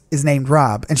Kravitz is named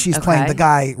Rob, and she's playing Okay. the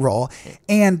guy role.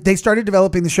 And they started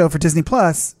developing the show for Disney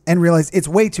Plus and realized it's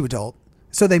way too adult.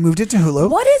 So they moved it to Hulu.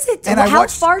 What is it? And I How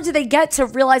watched- far do they get to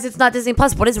realize it's not Disney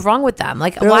Plus? What is wrong with them?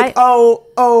 Like, They're why? like,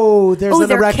 oh, there's Oh, an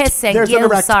they're erect, kissing. There's Yeah, an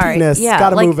erect sorry. penis. Yeah,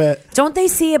 Gotta like, move it. Don't they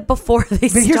see it before they But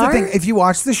start? here's the thing: if you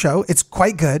watch the show, it's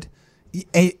quite good.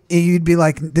 You'd be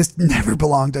like, this never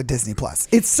belonged to Disney Plus.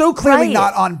 It's so clearly Right.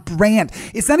 not on brand.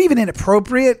 It's not even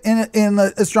inappropriate in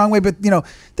a strong way, but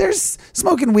there's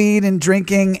smoking weed and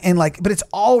drinking and but it's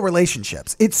all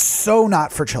relationships. It's so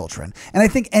not for children. And I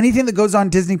think anything that goes on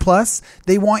Disney Plus,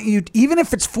 they want you, even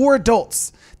if it's for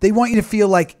adults, they want you to feel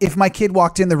like if my kid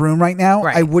walked in the room right now,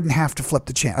 Right. I wouldn't have to flip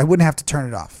the channel. I wouldn't have to turn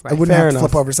it off. I wouldn't Fair have to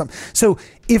enough. flip over something. So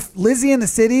if Lizzie in the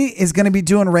City is going to be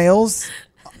doing rails,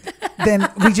 then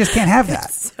we just can't have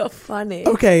that. so funny.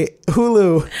 Okay,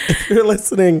 Hulu, if you're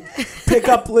listening, pick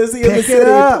up Lizzie in the Pick it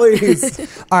City, up.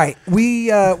 please. All right, we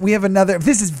have another.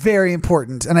 This is very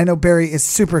important, and I know Barry is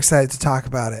super excited to talk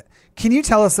about it. Can you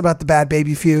tell us about the Bad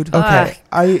Baby feud? Okay,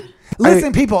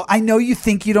 Listen, people, I know you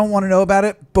think you don't want to know about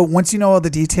it, but once you know all the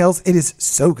details, it is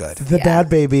so good. the Bad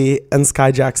Baby and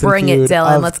Sky Jackson Bring it, feud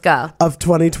Dylan. Let's go. Of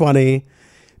 2020.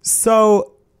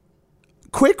 So,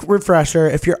 quick refresher,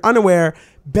 if you're unaware,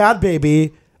 Bad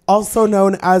Baby, also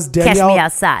known as Danielle, Me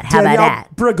Outside. How about Danielle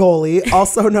that? Bregoli,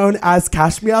 also known as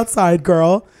Cash Me Outside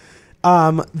Girl,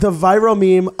 the viral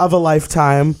meme of a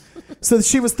lifetime. So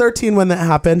she was 13 when that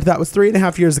happened. That was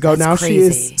 3.5 years ago. That's now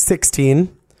crazy. she is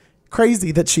 16.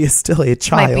 Crazy that she is still a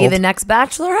child. Might be the next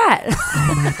Bachelorette.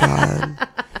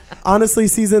 Honestly,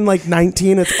 season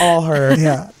 19, it's all her.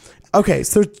 Yeah. Okay,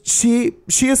 so she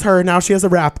is her. Now she has a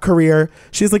rap career.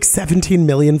 She has 17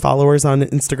 million followers on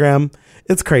Instagram.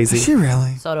 It's crazy. Is she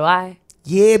really? So do I.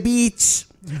 Yeah, beach.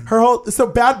 So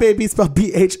Bad Baby spelled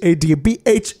BHAD,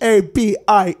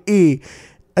 BHABIE.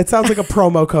 It sounds like a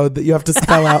promo code that you have to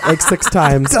spell out like 6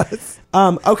 times. It does.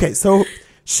 Okay, so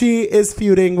she is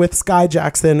feuding with Sky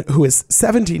Jackson, who is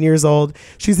 17 years old.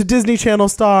 She's a Disney Channel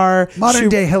star. Modern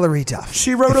day Hillary Duff.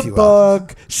 She wrote if a you will.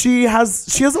 book. She has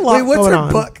a lot Wait, what's going her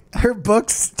on. book? Her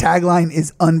book's tagline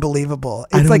is unbelievable.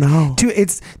 It's I don't know.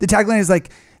 It's the tagline is like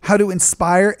how to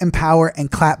inspire, empower, and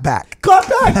clap back. Clap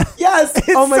back. Yes. It's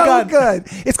oh my so God. good.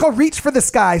 It's called Reach for the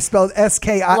Sky, spelled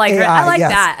SKI. I like yes.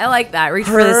 that. I like that. Reach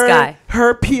for this guy.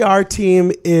 Her PR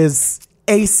team is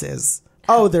aces.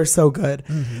 Oh, they're so good.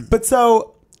 Mm-hmm. But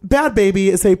so Bad Baby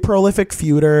is a prolific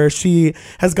feuder. She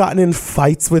has gotten in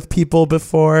fights with people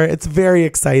before. It's very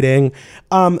exciting.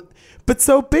 But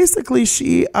so basically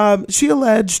she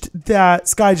alleged that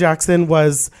Sky Jackson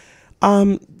was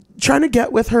trying to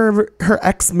get with her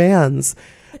ex-man's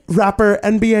rapper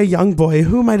NBA Youngboy,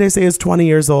 who might I say is 20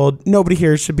 years old. Nobody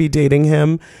here should be dating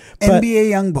him. But NBA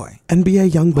Youngboy.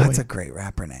 NBA Youngboy. That's a great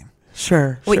rapper name.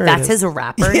 Sure. Wait, sure that's it is. his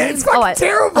rapper Yeah, name? it's fucking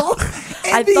terrible.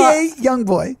 I NBA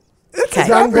Youngboy. Okay.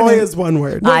 Youngboy is one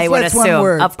word. I would That's one assume.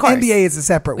 word. Of course. NBA is a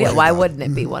separate word. Yeah, why though. wouldn't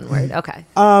it be one word? Okay.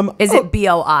 Um, Is it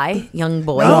BOI, young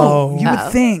boy? No, you would Oh.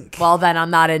 think. Well, then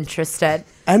I'm not interested.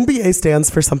 NBA stands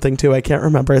for something too. I can't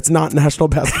remember. It's not National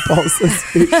Basketball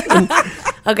Association.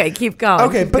 Okay, keep going.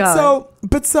 Okay, keep but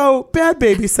going. so Bad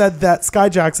Baby said that Sky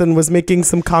Jackson was making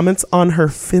some comments on her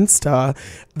Finsta,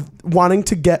 wanting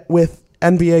to get with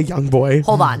NBA Youngboy.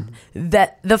 Hold on.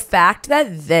 That the fact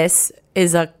that this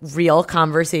is a real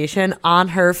conversation on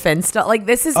her Finsta, like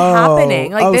this is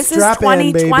happening. Like this is strap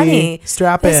in, 2020. baby.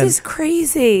 Strap this in. is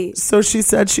crazy. So she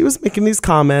said she was making these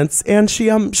comments, and she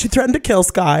threatened to kill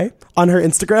Sky on her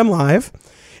Instagram Live.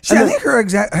 I And think her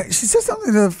exact. She said something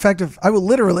to the effect of, "I will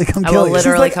literally come I kill will you."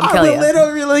 literally She's like, come I kill will you.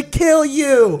 literally kill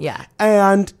you. Yeah.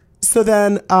 And so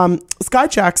then Sky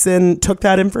Jackson took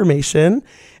that information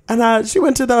and she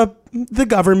went to the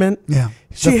government. Yeah.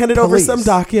 She The handed over police. some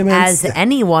documents. As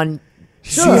anyone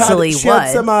She usually she would.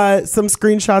 had some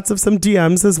screenshots of some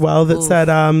DMs as well that said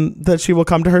that she will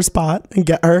come to her spot and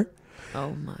get her.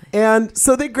 Oh my. And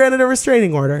so they granted a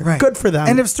restraining order. Right. Good for them.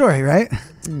 End of story, right?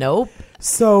 Nope.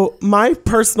 So my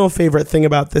personal favorite thing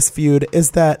about this feud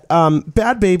is that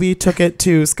Bad Baby took it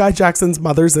to Sky Jackson's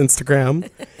mother's Instagram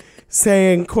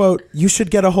saying, quote, "You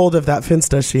should get a hold of that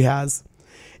Finsta she has."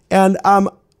 And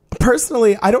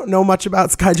personally, I don't know much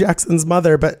about Sky Jackson's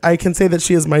mother, but I can say that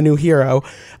she is my new hero.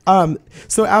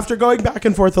 So after going back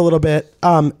and forth a little bit,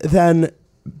 then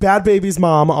Bad Baby's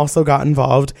mom also got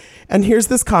involved. And here's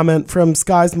this comment from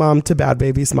Sky's mom to Bad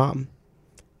Baby's mom.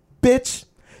 "Bitch,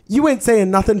 you ain't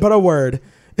saying nothing but a word.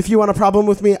 If you want a problem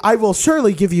with me, I will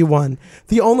surely give you one.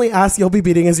 The only ass you'll be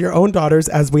beating is your own daughters,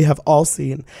 as we have all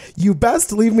seen. You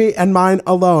best leave me and mine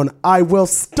alone. I will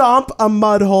stomp a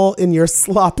mud hole in your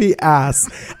sloppy ass.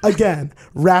 Again,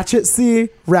 Ratchet see,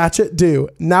 Ratchet do.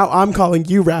 Now I'm calling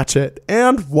you Ratchet.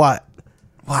 And what?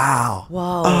 Wow.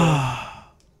 Whoa.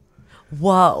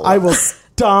 Whoa. I will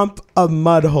stomp a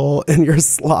mud hole in your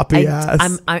sloppy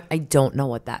ass." I don't know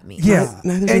what that means. Yeah,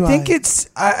 Neither do I think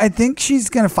I. I think she's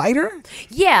gonna fight her.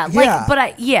 Yeah,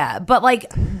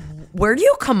 like, where do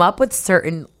you come up with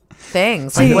certain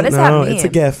things? Like, what does that No, mean? it's a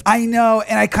gift. I know,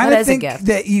 and I kind That of is a think gift.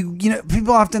 that you know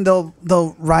people often they'll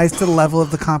rise to the level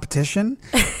of the competition,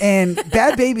 and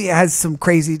Bad Baby has some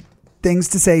crazy things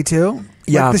to say too.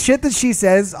 Yeah. Like the shit that she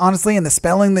says, honestly, and the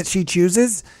spelling that she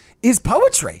chooses is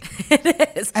poetry.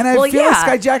 It is. And I Well, feel yeah,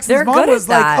 Sky Jackson's they're mom good at was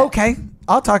like, that. "Okay,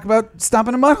 I'll talk about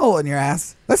stomping a mud hole in your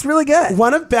ass." That's really good.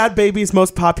 One of Bad Baby's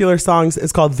most popular songs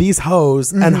is called "These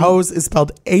Hoes," and "hoes" is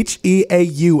spelled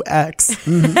HEAUX.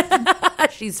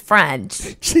 She's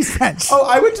French. She's French. Oh,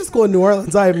 I went to school in New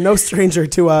Orleans. I am no stranger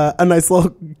to a nice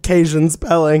little Cajun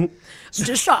spelling.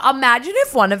 Just imagine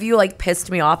if one of you like pissed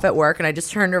me off at work and I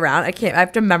just turned around. I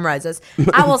have to memorize this.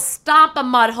 I will stomp a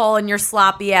mud hole in your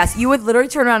sloppy ass. You would literally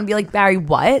turn around and be like, "Barry,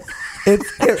 what?" It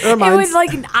It reminds was like,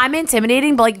 I'm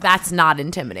intimidating, but like that's not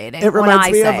intimidating. it when reminds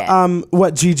I me say of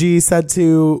what Gigi said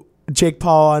to Jake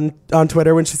Paul on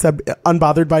Twitter when she said,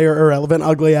 "Unbothered by your irrelevant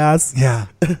ugly ass." Yeah,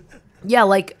 Yeah,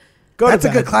 like Go that's to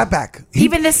a bed. good clapback.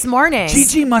 even this morning.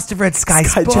 Gigi must have read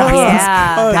Sky's Sky book. Jackson's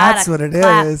Yeah, That's gotta what it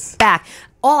clap is. Back.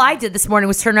 All I did this morning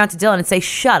was turn around to Dylan and say,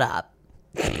 "Shut up."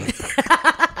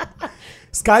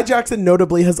 Sky Jackson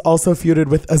notably has also feuded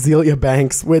with Azealia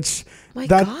Banks, which My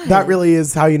God. that really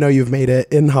is how you know you've made it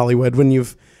in Hollywood, when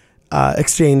you've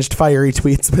exchanged fiery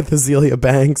tweets with Azealia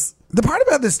Banks. The part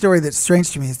about this story that's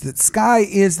strange to me is that Sky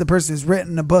is the person who's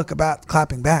written a book about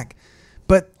clapping back,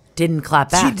 but Didn't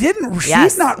clap back. she didn't.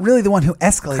 Yes. She's not really the one who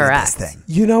escalated Correct. this thing.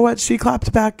 You know what? She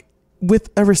clapped back with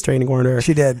a restraining order.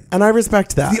 She did. And I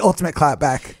respect that. The ultimate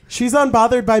clapback. She's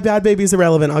unbothered by Bad Baby's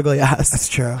irrelevant, ugly ass. That's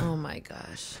true. Oh my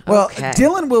gosh. Well, Okay.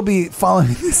 Dylan will be following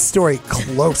this story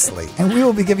closely, and we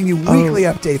will be giving you weekly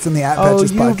updates on the At Oh,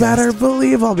 Betches you podcast. better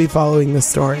believe I'll be following this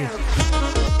story.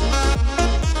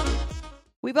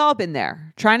 We've all been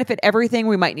there, trying to fit everything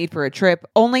we might need for a trip,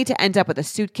 only to end up with a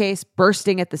suitcase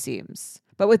bursting at the seams.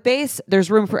 But with Base, there's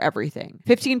room for everything.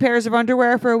 15 pairs of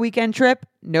underwear for a weekend trip?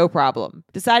 No problem.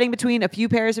 Deciding between a few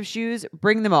pairs of shoes?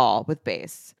 Bring them all with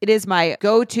Base. It is my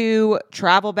go-to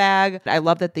travel bag. I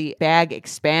love that the bag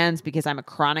expands because I'm a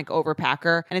chronic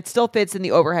overpacker, and it still fits in the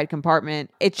overhead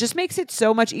compartment. It just makes it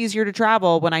so much easier to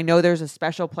travel when I know there's a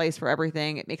special place for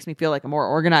everything. It makes me feel like a more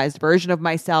organized version of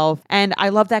myself. And I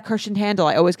love that cushioned handle.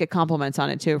 I always get compliments on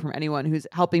it too from anyone who's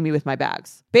helping me with my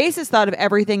bags. Base has thought of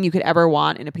everything you could ever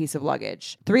want in a piece of luggage.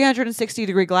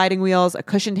 360-degree gliding wheels, a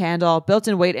cushioned handle,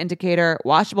 built-in weight indicator,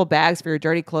 washable bags for your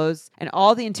dirty clothes, and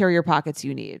all the interior pockets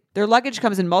you need. Their luggage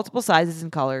comes in multiple sizes and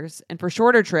colors, and for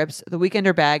shorter trips, the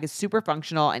Weekender bag is super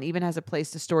functional and even has a place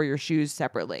to store your shoes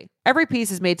separately. Every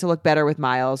piece is made to look better with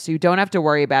miles, so you don't have to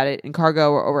worry about it in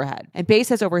cargo or overhead. And Base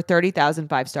has over 30,000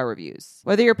 five-star reviews.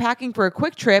 Whether you're packing for a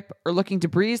quick trip or looking to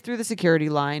breeze through the security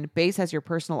line, Base has your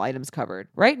personal items covered.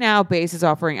 Right now, Base is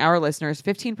offering our listeners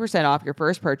 15% off your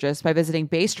first purchase by visiting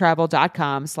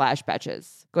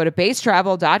basetravel.com/betches. Go to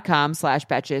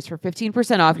basetravel.com/betches for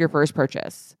 15% off your first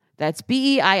purchase. That's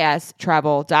BEIS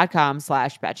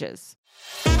travel.com/betches.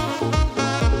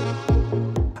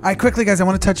 All right, quickly, guys, I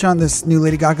want to touch on this new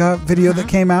Lady Gaga video that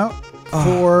came out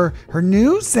for her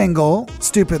new single,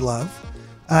 Stupid Love.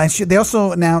 They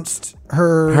also announced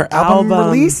her album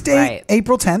release date, Right.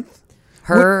 April 10th.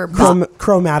 Her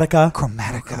Chromatica. It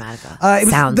was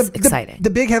Sounds exciting. The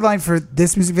big headline for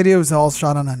this music video was all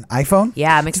shot on an iPhone.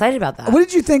 Yeah, I'm excited about that. What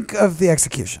did you think of the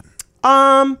execution?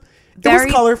 It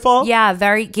was colorful. Yeah,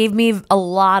 gave me a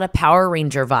lot of Power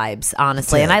Ranger vibes,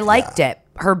 honestly, and I liked it.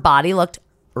 Her body looked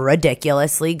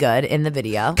ridiculously good in the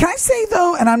video. Can I say,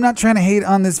 though, and I'm not trying to hate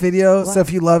on this video, so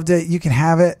if you loved it, you can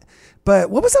have it.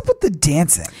 But what was up with the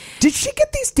dancing? Did she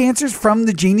get these dancers from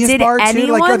the Genius Bar too?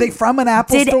 Like, are they from an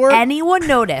Apple store? Did anyone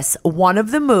notice one of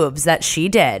the moves that she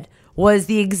did was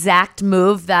the exact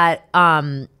move that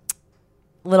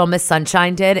Little Miss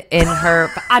Sunshine did in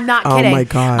her? I'm not kidding. Oh my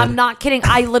God. I'm not kidding.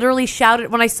 I literally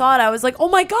shouted when I saw it. I was like, "Oh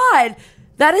my God,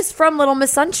 that is from Little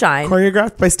Miss Sunshine."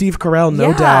 Choreographed by Steve Carell,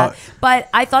 no doubt. But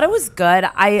I thought it was good.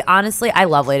 I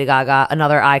love Lady Gaga,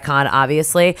 another icon,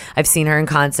 obviously. I've seen her in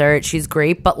concert. She's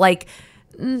great, but like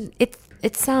it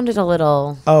sounded a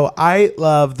little... Oh, I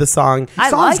love the song.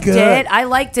 I liked it. I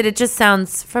liked it. It just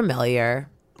sounds familiar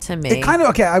to me. It kind of,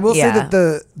 okay, I will say that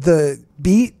the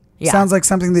beat sounds like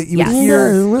something that you would hear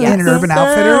in an Urban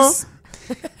Outfitters.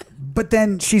 But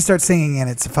then she starts singing and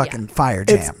it's a fucking fire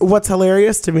jam. What's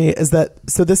hilarious to me is that,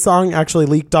 so this song actually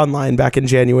leaked online back in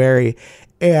January,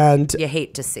 and you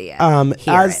hate to see it.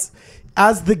 As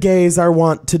the gays are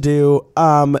wont to do,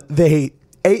 they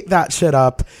ate that shit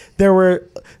up. There were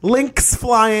links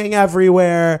flying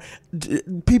everywhere.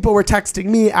 People were texting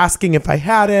me asking if I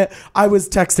had it. I was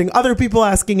texting other people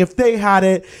asking if they had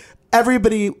it.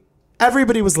 Everybody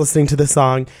was listening to this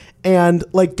song, and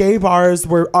like gay bars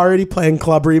were already playing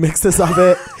club remixes of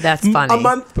it. That's funny. A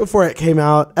month before it came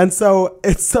out. And so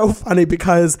it's so funny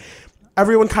because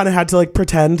everyone kind of had to like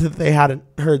pretend that they hadn't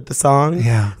heard the song.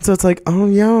 Yeah. So it's like, oh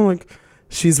yeah, like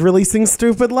she's releasing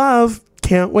Stupid Love.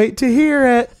 Can't wait to hear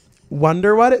it.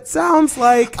 Wonder what it sounds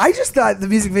like. I just thought the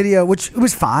music video, which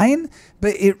was fine,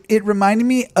 but it reminded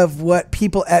me of what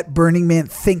people at Burning Man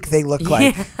think they look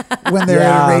like when they're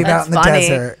at a rave out in the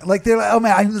desert. Like they're like, oh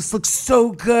man, this looks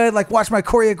so good. Like watch my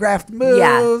choreographed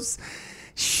moves. Yeah.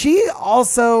 She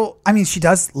also, I mean, she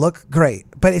does look great,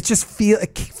 but it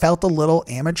felt a little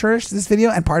amateurish, this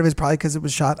video, and part of it is probably because it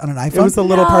was shot on an iPhone. It was a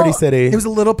little Party City. It was a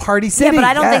little Party City. Yeah, but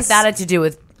I don't think that had to do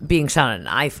with being shot on an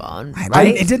iPhone,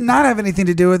 right? It did not have anything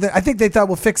to do with it. I think they thought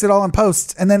we'll fix it all in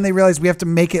post, and then they realized we have to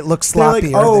make it look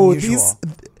sloppier than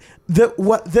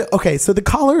usual. Okay, so the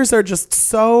colors are just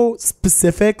so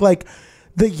specific. Like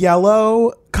the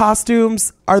yellow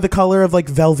costumes are the color of like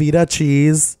Velveeta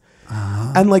cheese.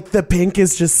 And like the pink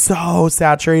is just so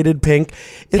saturated pink.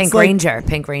 It's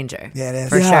Pink Ranger. Yeah, it is.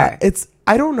 For sure.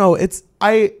 I don't know.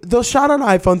 The shot on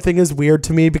iPhone thing is weird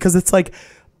to me because it's like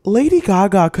Lady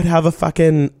Gaga could have a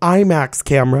fucking IMAX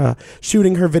camera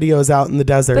shooting her videos out in the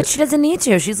desert. But she doesn't need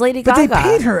to. She's Lady Gaga. But they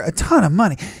paid her a ton of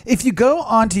money. If you go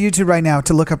onto YouTube right now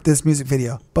to look up this music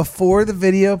video, before the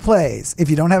video plays, if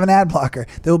you don't have an ad blocker,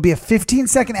 there will be a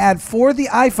 15-second ad for the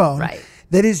iPhone. Right.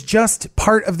 that is just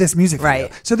part of this music video.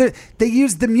 Right. So they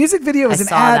use the music video as I an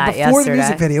saw ad that before the yesterday.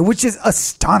 music video, which is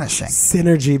astonishing.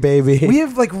 Synergy, baby. We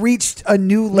have like reached a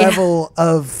new level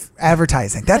of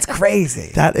advertising. That's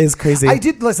crazy. That is crazy. I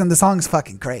did listen. The song's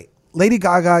fucking great. Lady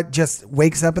Gaga just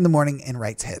wakes up in the morning and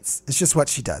writes hits. It's just what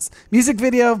she does. Music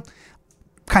video,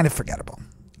 kind of forgettable.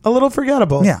 A little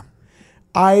forgettable. Yeah.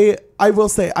 I will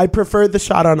say I prefer the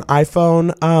shot on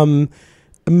iPhone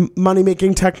money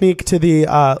making technique to the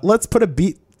let's put a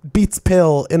Beats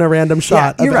pill in a random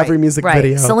shot of you're right. every music Right.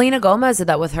 video. Selena Gomez did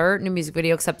that with her new music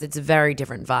video, except it's a very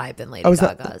different vibe than Lady Was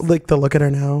Gaga's. that like the Look at Her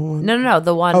Now one? No,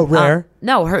 the one. Oh, Rare?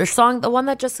 No, her song, the one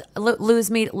that just lose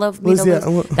me, love me Lose to ya-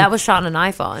 lose. That was shot on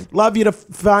an iPhone. Love you to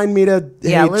find me to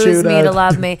Yeah, hate lose you me to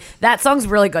love me. That song's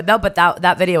really good though, but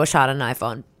that video was shot on an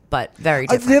iPhone, but very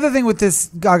different. The other thing with this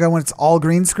Gaga one, it's all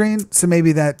green screen, so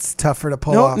maybe that's tougher to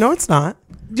pull off. No, it's not.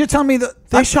 You're telling me that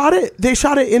They shot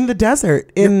it in the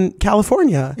desert in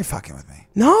California. You're fucking with me.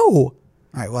 No.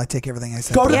 All right, well, I take everything I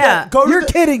said. Go to Yeah. You're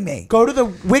kidding me. Go to the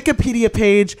Wikipedia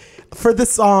page for the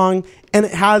song, and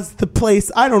it has the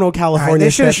place. I don't know, All right, California. they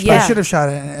should have Yeah. shot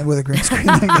it with a green screen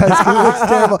thing, guys. It looks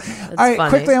terrible. All right, funny.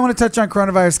 quickly, I want to touch on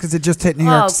coronavirus because it just hit New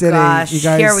York Oh City. gosh, You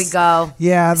guys, here we go.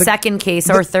 Yeah, second case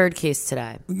or third case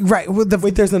today. right. Well,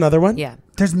 Wait, there's another one? Yeah.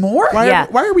 there's more. Yeah.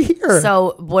 Why are we here?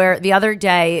 So where the other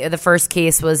day, the first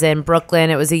case was in Brooklyn.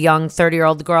 It was a young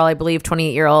 30-year-old girl, I believe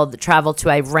 28-year-old, traveled to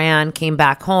Iran, came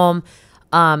back home.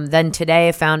 Then today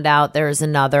I found out there's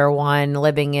another one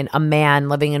living in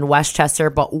Westchester,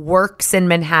 but works in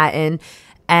Manhattan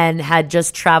and had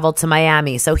just traveled to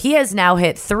Miami. So he has now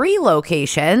hit 3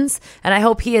 locations, and I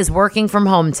hope he is working from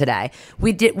home today.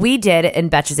 We did in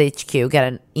Betches HQ get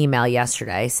an email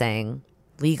yesterday saying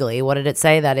legally, what did it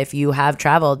say? That if you have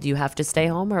traveled, you have to stay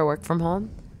home or work from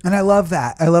home? And I love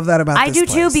that. I love that about I this do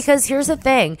too, place. because here's the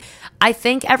thing. I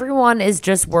think everyone is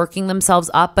just working themselves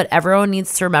up, but everyone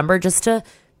needs to remember just to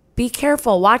be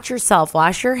careful. Watch yourself.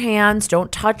 Wash your hands.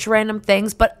 Don't touch random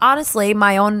things. But honestly,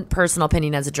 my own personal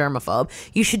opinion as a germaphobe,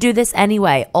 you should do this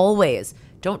anyway. Always.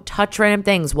 Don't touch random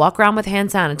things. Walk around with hand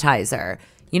sanitizer.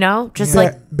 You know, just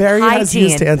like Barry hygiene. has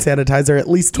used hand sanitizer at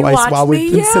least You twice watched while me?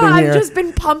 we've been Yeah, sitting here. I've just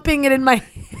been pumping it in my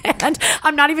hand.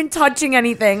 I'm not even touching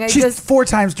anything. She's 4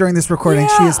 times during this recording,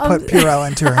 she has put Purell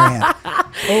into her hand.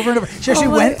 Over and over. She actually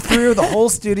went through the whole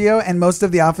studio and most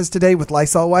of the office today with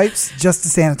Lysol wipes just to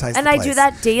sanitize And the I place. do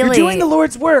that daily. You're doing the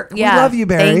Lord's work. Yeah. We love you,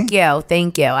 Barry.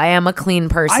 Thank you. I am a clean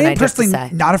person. I am I just personally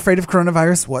say. not afraid of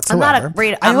coronavirus whatsoever. I'm not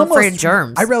afraid. I'm afraid of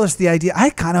germs. I relish the idea. I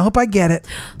kind of hope I get it.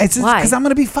 It's just Why? because I'm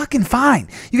going to be fucking fine.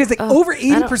 You guys, like over 80%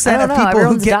 I of don't know. people who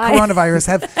Everyone's get dying. coronavirus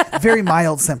have very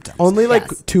mild symptoms. Only like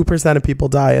Yes. 2% of people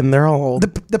die, and they're all old.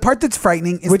 The part that's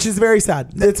frightening is Which is very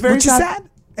sad. It's very which is sad.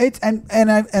 It's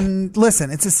and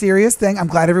listen, it's a serious thing. I'm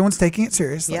glad everyone's taking it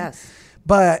seriously. Yes.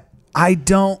 But I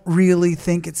don't really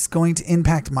think it's going to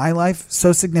impact my life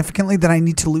so significantly that I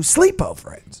need to lose sleep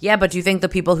over it. Yeah, but do you think the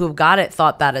people who got it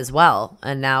thought that as well,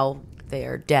 and now they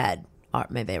are dead? Or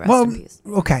may they rest in peace.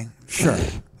 Okay, sure.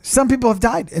 Some people have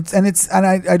died.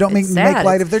 I don't make It's sad.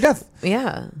 light of their death.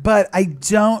 Yeah. But I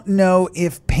don't know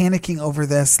if panicking over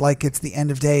this like it's the end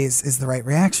of days is the right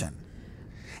reaction.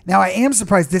 Now, I am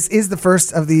surprised this is the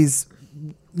first of these,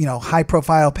 high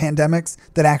profile pandemics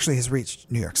that actually has reached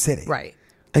New York City. Right.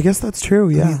 I guess that's true,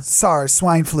 yeah. I mean, SARS,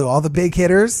 swine flu, all the big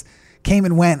hitters came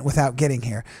and went without getting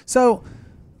here. So,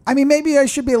 I mean, maybe I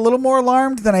should be a little more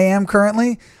alarmed than I am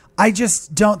currently. I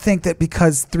just don't think that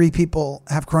because 3 people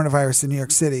have coronavirus in New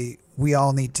York City, we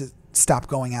all need to stop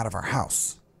going out of our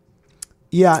house.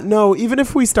 Yeah, no, even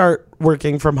if we start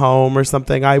working from home or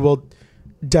something, I will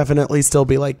definitely still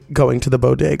be like going to the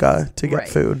bodega to get Right.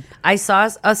 food. I saw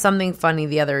something funny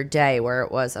the other day where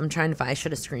it was, I'm trying to find, I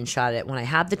should have screenshot it when I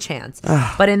had the chance.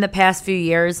 But in the past few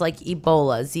years, like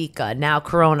Ebola, Zika, now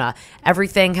Corona,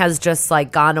 everything has just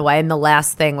like gone away. And the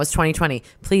last thing was 2020.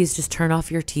 Please just turn off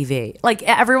your TV. Like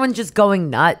everyone's just going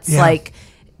nuts. Yeah. Like,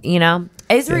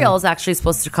 Israel is actually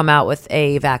supposed to come out with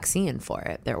a vaccine for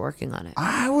it. They're working on it.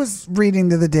 I was reading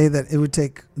the other day that it would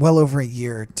take well over a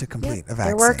year to complete a vaccine.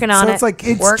 they're working on so it. It's like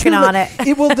it's Working too on late. it.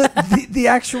 It will the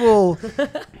actual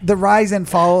the rise and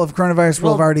fall of coronavirus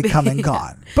will have already come and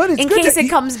gone. But it's In good case that it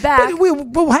comes back. But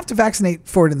we'll have to vaccinate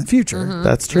for it in the future.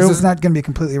 That's So true. it's not going to be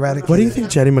completely eradicated. What do you think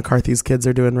Jenny McCarthy's kids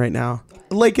are doing right now?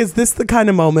 Like, is this the kind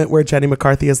of moment where Jenny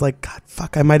McCarthy is like, God,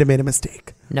 fuck, I might have made a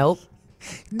mistake? Nope.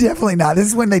 Definitely not. This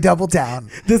is when they double down.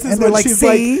 This is and they're when she's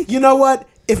see? like, you know what?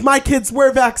 If my kids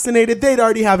were vaccinated, they'd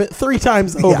already have it 3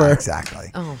 times over. Yeah, exactly.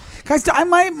 Guys,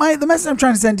 the message I'm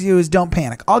trying to send to you is don't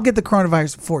panic. I'll get the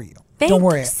coronavirus for you. Don't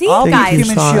worry. See, I'll be guys,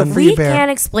 human shield for we you, Bear.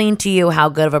 can't explain to you how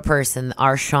good of a person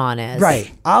our Sean is.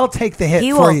 Right. I'll take the hit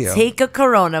He for will you. take a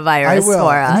coronavirus I will.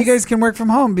 for us. And you guys can work from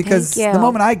home because Thank you. the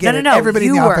moment I get No, everybody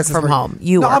in you the work office is from working. home.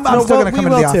 You no, work I'm from still home. going to come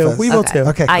We into the will too. office. We will too.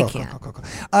 Okay, I cool, can't.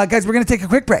 Cool. Guys, we're going to take a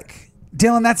quick break.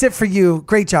 Dylan, that's it for you.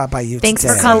 Great job by you Thanks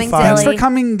today. for coming, So fun. Thanks Dilly. for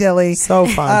coming, Dilly. So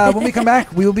fun. When we come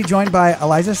back, we will be joined by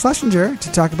Eliza Schlesinger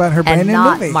to talk about her brand And new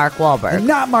not movie. Mark Wahlberg. And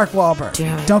not Mark Wahlberg.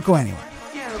 Damn it. Don't go anywhere.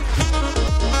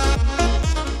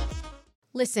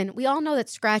 Listen, we all know that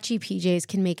scratchy PJs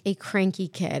can make a cranky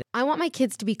kid. I want my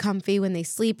kids to be comfy when they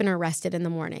sleep and are rested in the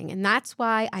morning, and that's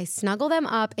why I snuggle them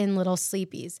up in Little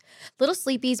Sleepies. Little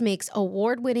Sleepies makes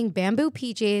award-winning bamboo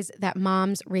PJs that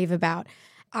moms rave about.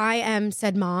 I am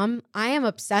said mom. I am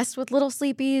obsessed with Little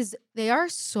Sleepies. They are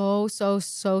so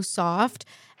soft.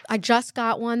 I just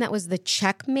got one that was the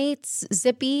Checkmates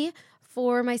Zippy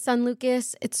for my son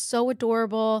Lucas. It's so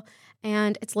adorable.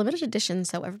 And it's limited edition,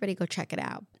 so everybody go check it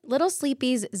out. Little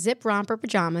Sleepies Zip Romper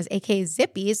Pajamas, aka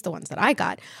Zippies, the ones that I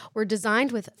got, were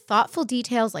designed with thoughtful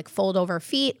details like fold-over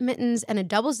feet, mittens, and a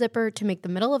double zipper to make the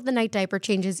middle-of-the-night diaper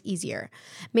changes easier.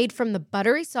 Made from the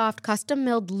buttery soft,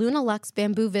 custom-milled Luna Lux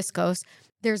bamboo viscose,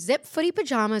 their zip footy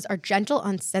pajamas are gentle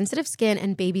on sensitive skin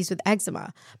and babies with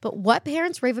eczema. But what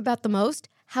parents rave about the most?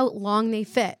 How long they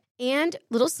fit. And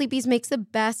Little Sleepies makes the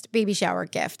best baby shower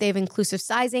gift. They have inclusive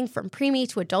sizing from preemie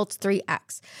to adults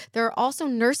 3X. There are also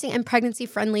nursing and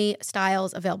pregnancy-friendly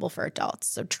styles available for adults.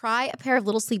 So try a pair of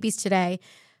Little Sleepies today.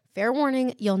 Fair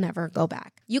warning, you'll never go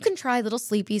back. You can try Little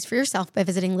Sleepies for yourself by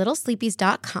visiting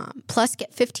littlesleepies.com. Plus,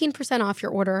 get 15% off your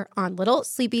order on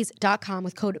littlesleepies.com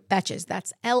with code BETCHES.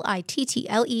 That's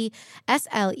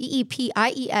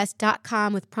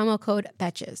LITTLESLEEPIES.com with promo code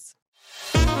BETCHES.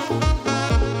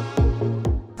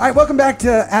 All right, welcome back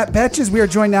to At Betches. We are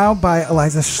joined now by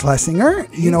Eliza Schlesinger.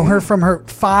 You know her from her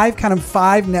five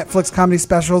Netflix comedy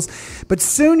specials, but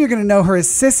soon you're going to know her as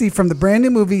Sissy from the brand new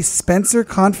movie Spencer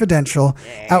Confidential,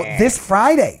 out this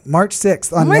Friday, March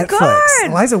 6th on Netflix.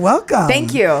 God. Eliza, welcome.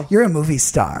 Thank you. You're a movie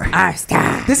star.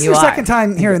 Star. This is your second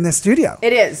time here in this studio.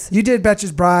 It is. You did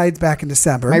Betches Brides back in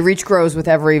December. My reach grows with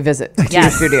every visit to the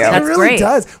Yes. studio. That's it really great.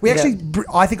 does. We Yeah. actually,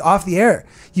 I think off the air,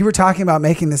 you were talking about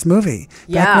making this movie back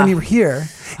Yeah. when you were here,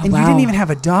 and you wow. didn't even have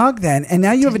a dog then, and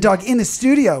now you have a dog in the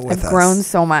studio with us. I've grown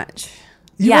so much.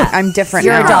 Yeah. I'm different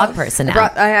You're now. a dog person now. I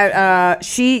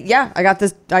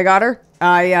got her.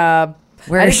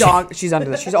 Where I had is a she? dog. She's under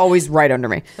this. She's always right under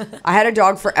me. I had a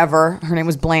dog forever. Her name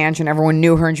was Blanche, and everyone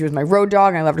knew her, and she was my road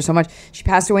dog, and I loved her so much. She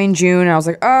passed away in June, and I was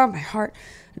like, oh, my heart,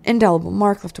 an indelible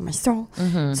mark left on my soul.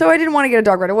 Mm-hmm. So I didn't want to get a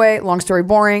dog right away. Long story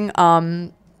boring.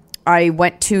 I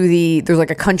went to there's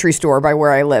like a country store by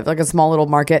where I live, like a small little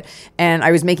market, and I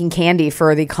was making candy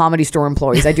for the Comedy Store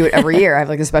employees. I do it every year. I have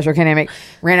like a special candy I make.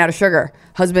 Ran out of sugar.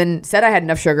 Husband said I had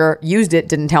enough sugar, used it,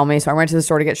 didn't tell me, so I went to the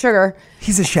store to get sugar.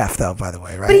 He's a chef, though, by the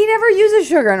way, right? But he never uses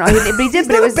sugar. No, but he did. He's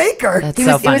but not it was a baker. That's It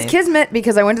so was funny. kismet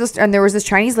because I went to the store and there was this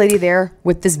Chinese lady there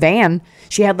with this van.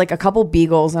 She had like a couple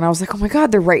beagles, and I was like, oh my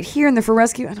god, they're right here and they're for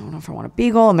rescue. I don't know if I want a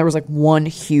beagle. And there was like one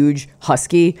huge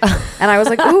husky, and I was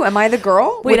like, ooh, am I the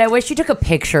girl? Wait, I wish you took a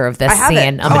picture of this I have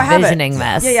scene. it. I'm I have it. envisioning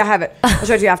this. Yeah, I have it. I'll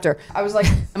show it to you after. I was like,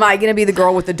 am I going to be the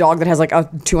girl with the dog that has like a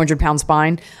 200-pound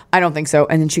spine? I don't think so.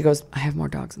 And then she goes, I have more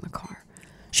dogs in the car.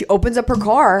 She opens up her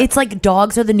car. It's like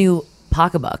dogs are the new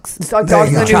pocketbooks. It's like There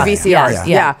dogs you in the go. new VCRs. Yeah.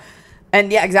 Yeah.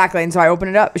 And yeah, exactly. And so I open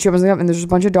it up. She opens it up, and there's just a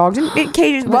bunch of dogs in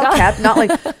cages, well kept, not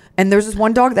like. And there's this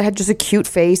one dog that had just a cute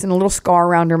face and a little scar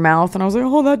around her mouth, and I was like,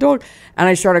 oh, that dog. And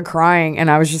I started crying, and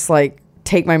I was just like,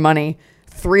 take my money.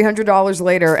 $300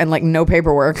 later, and like no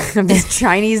paperwork of this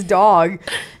Chinese dog,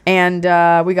 and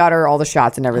we got her all the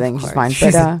shots and everything. She's fine.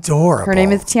 She's But, adorable. Her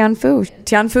name is Tianfu.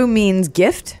 Tianfu means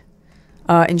gift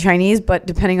in Chinese, but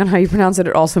depending on how you pronounce it,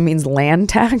 it also means land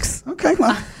tax. Okay,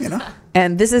 well, you know.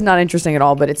 And this is not interesting at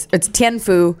all, but it's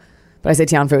Tianfu, but I say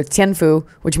Tianfu. It's Tianfu,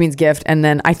 which means gift. And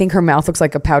then I think her mouth looks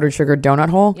like a powdered sugar donut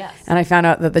hole. Yes. And I found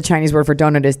out that the Chinese word for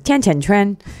donut is Tian Tian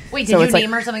Chuan. Wait, did So you it's like-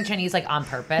 name her something Chinese like on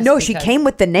purpose? No, she Because- came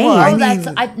with the name. Well, I Oh, mean,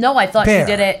 I thought Bear.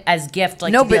 she did it as gift.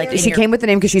 Like no, to be, but like, in she your- came with the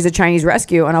name because she's a Chinese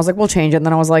rescue. And I was like, we'll change it. And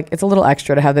then I was like, it's a little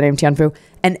extra to have the name Tianfu.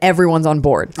 And everyone's on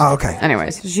board. Oh, okay.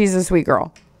 Anyways, she's a sweet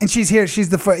girl. And she's here. She's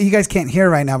the you guys can't hear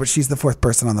right now, but she's the fourth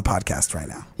person on the podcast right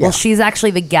now. Well, she's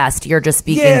actually the guest. You're just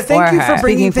speaking Yeah, for thank you her. for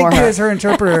bringing. Speaking Thank for you her. as her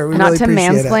interpreter. We Not really to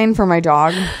appreciate it. mansplain for my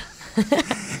dog.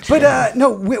 But no,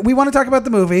 we want to talk about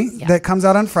the movie that comes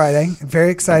out on Friday.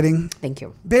 Very exciting. Thank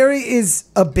you. Barry is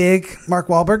a big Mark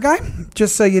Wahlberg guy,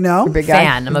 just so you know. Big guy.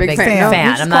 Fan. I'm a big fan. fan.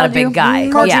 We just I'm not a called you- big guy.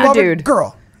 Called you Yeah. Wahlberg dude.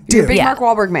 girl. You're a Dude. big Yeah. Mark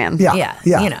Wahlberg man. Yeah. Yeah,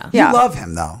 Yeah. you know. You Yeah. love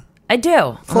him though. I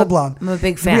do. Full blown. I'm a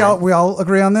big fan. We all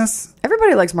agree on this? Everybody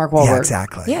Everybody likes Mark Wahlberg. Yeah,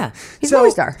 exactly. Yeah. He's a movie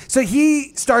star. So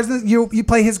he stars. You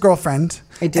play his girlfriend.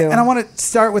 I do. And I want to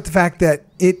start with the fact that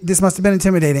this must have been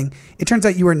intimidating. It turns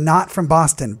out you are not from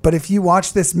Boston, but if you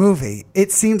watch this movie,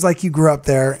 it seems like you grew up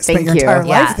there, spent your entire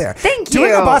life there. Thank you.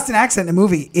 Doing a Boston accent in a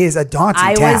movie is a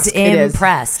daunting task. I was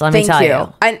impressed. Let me tell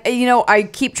you. And I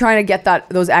keep trying to get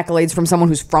those accolades from someone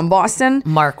who's from Boston.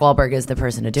 Mark Wahlberg is the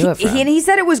person to do it from. And he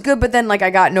said it was good, but then like I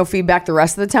got no feedback the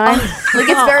rest of the time. Like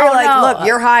it's very look,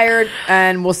 you're hired,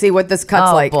 and we'll see what this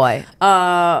cuts like. Oh boy.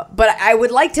 But I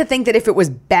would like to think that if it was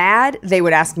bad, they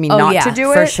would ask me not to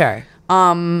do it for sure.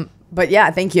 But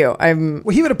yeah, thank you.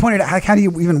 Well, he would have pointed out how do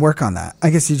you even work on that? I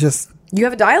guess you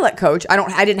have a dialect coach.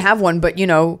 I didn't have one, but you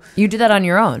did that on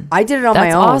your own. I did it on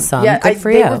my own. That's awesome. Yeah, good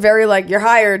for you. They were very like, you're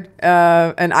hired,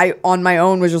 and I on my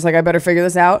own was just like, I better figure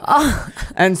this out.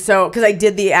 And so because I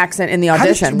did the accent in the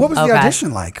audition. What was the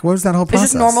audition like? What was that whole process?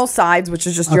 It's just normal sides, which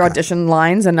is just your audition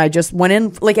lines, and I just went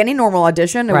in like any normal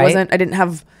audition. It wasn't. I didn't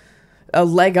have a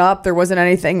leg up. There wasn't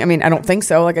anything. I mean, I don't think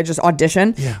so. Like I just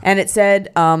auditioned, and it said,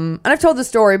 and I've told the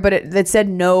story, but it said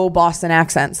no Boston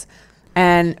accents.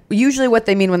 And usually what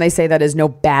they mean when they say that is no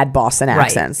bad Boston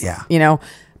accents. Yeah. You know,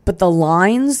 but the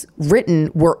lines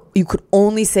written were, you could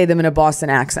only say them in a Boston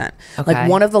accent. Okay. Like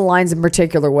one of the lines in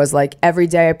particular was like, every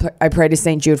day I pray to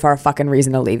St. Jude for a fucking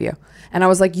reason to leave you. And I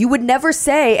was like, you would never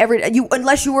say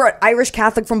unless you were an Irish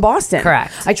Catholic from Boston.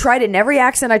 Correct. I tried it in every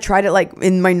accent. I tried it like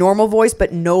in my normal voice,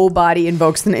 but nobody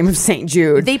invokes the name of St.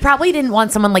 Jude. They probably didn't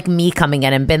want someone like me coming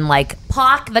in and been like,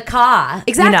 park the car.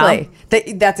 Exactly. You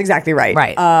know? That's exactly right.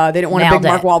 Right. They didn't want a big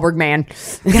Mark Wahlberg man.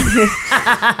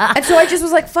 And so I just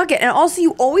was like, fuck it. And also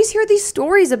you always hear these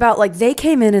stories about like they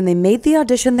came in and they made the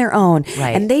audition their own.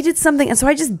 Right. And they did something. And so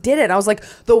I just did it. I was like,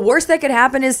 the worst that could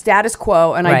happen is status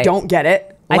quo. And I don't get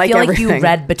it. I feel everything. like you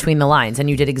read between the lines and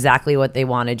you did exactly what they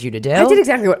wanted you to do. I did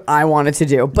exactly what I wanted to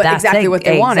do, but exactly what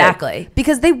they wanted. Exactly.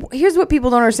 Because here's what people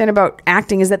don't understand about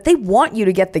acting is that they want you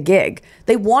to get the gig.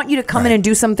 They want you to come in and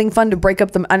do something fun to break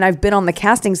up and I've been on the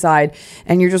casting side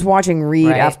and you're just watching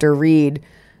read after read.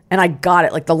 And I got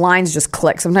it. Like the lines just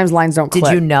click. Sometimes lines don't click.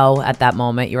 Did you know at that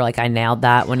moment you were like, I nailed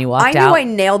that when you walked out? I knew I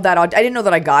nailed that. I didn't know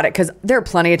that I got it because there are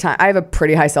plenty of times. I have a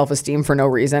pretty high self-esteem for no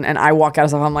reason. And I walk out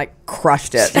of stuff, I'm like,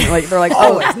 crushed it. And like, they're like,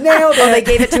 nailed it. Oh, they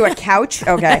gave it to a couch?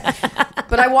 Okay.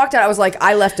 But I walked out, I was like,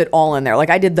 I left it all in there. Like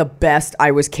I did the best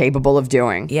I was capable of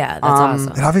doing. Yeah, that's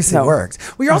awesome. It obviously worked.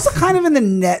 Well, you're also kind of in the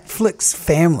Netflix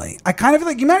family. I kind of feel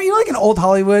like, you know, like in old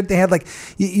Hollywood, they had like,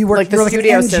 you worked, Like the you were like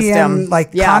studio an MGM, system.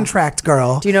 like contract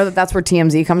girl. Do you know that that's where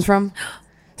TMZ comes from?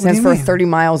 Stands for 30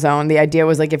 mile zone. The idea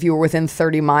was like if you were within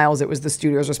 30 miles, it was the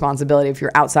studio's responsibility. If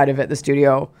you're outside of it, the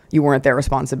studio, you weren't their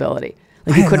responsibility.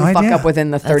 Like you couldn't fuck up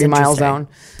within the 30 mile zone.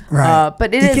 Right.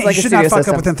 But it is like you a should studio not fuck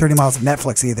system. up within 30 miles of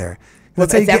Netflix either.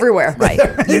 It's everywhere. Right.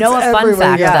 You know a fun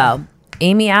fact though?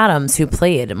 Amy Adams, who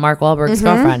played Mark Wahlberg's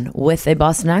girlfriend with a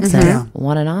Boston accent,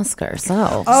 won an Oscar.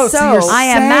 So I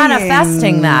am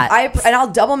manifesting that. And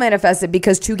I'll double manifest it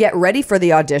because to get ready for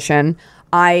the audition,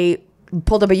 I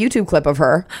pulled up a YouTube clip of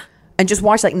her and just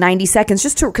watched like 90 seconds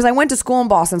because I went to school in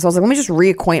Boston. So I was like, let me just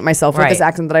reacquaint myself with this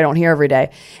accent that I don't hear every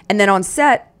day. And then on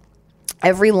set,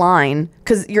 every line,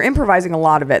 because you're improvising a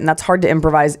lot of it, and that's hard to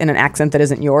improvise in an accent that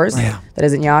isn't yours, that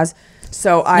isn't Yaz.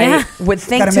 So I would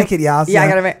think gotta make it Yaz. Yeah, I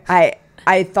gotta make.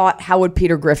 I thought, how would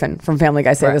Peter Griffin from Family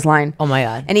Guy say this line? Oh my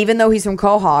God. And even though he's from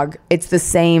Quahog, it's the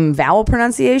same vowel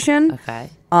pronunciation. Okay.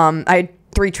 I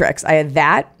had 3 tricks. I had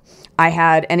that. I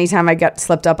had, anytime I got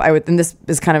slipped up, and this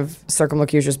is kind of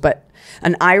circumlocucious, but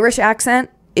an Irish accent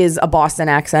is a Boston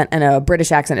accent and a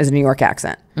British accent is a New York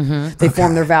accent. They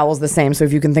form their vowels the same. So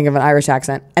if you can think of an Irish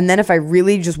accent. And then if I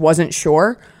really just wasn't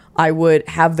sure, I would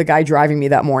have the guy driving me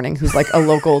that morning, who's like a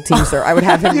local Teamster. I would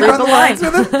have him read the lines.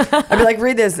 I'd be like,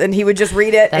 read this. And he would just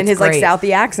read it in his like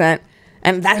Southie accent.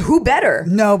 And that, who better?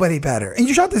 Nobody better. And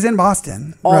you shot this in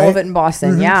Boston. All right? of it in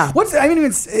Boston, yeah. I haven't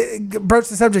even broached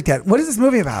the subject yet. What is this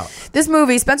movie about? This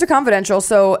movie, Spencer Confidential.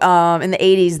 So in the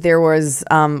 80s, there was,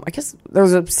 I guess, there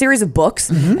was a series of books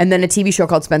and then a TV show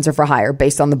called Spencer for Hire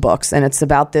based on the books. And it's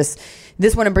about this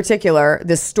one in particular,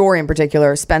 this story in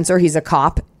particular. Spencer, he's a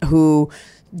cop who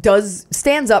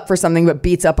stands up for something but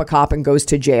beats up a cop and goes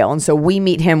to jail. And so we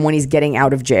meet him when he's getting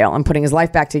out of jail and putting his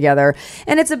life back together.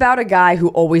 And it's about a guy who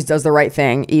always does the right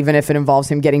thing, even if it involves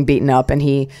him getting beaten up. And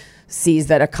he sees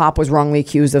that a cop was wrongly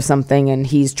accused of something and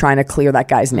he's trying to clear that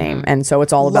guy's name. And so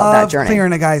it's all about that journey.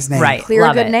 Clearing a guy's name. Right. Clear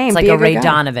Love a good it. name. It's like Be a a good Ray guy.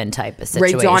 Donovan type of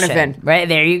situation. Ray Donovan. Right.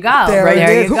 There you go.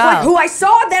 There you go. Who I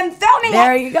saw them filming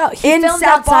There it you go. He in filmed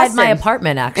South outside Boston. my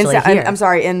apartment, actually. I'm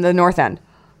sorry, in the North End.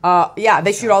 Yeah,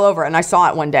 they shoot all over, and I saw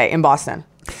it one day in Boston.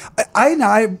 I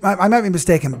might be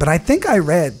mistaken, but I think I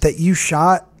read that you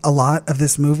shot a lot of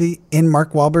this movie in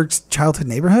Mark Wahlberg's childhood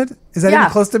neighborhood? Is that even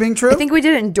close to being true? I think we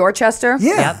did it in Dorchester.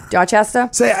 Yeah. Yep. Dorchester.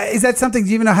 So is that something, do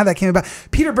you even know how that came about?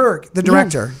 Peter Berg, the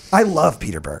director. I love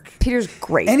Peter Berg. Peter's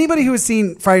great. Anybody who has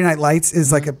seen Friday Night Lights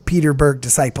is like a Peter Berg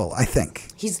disciple, I think.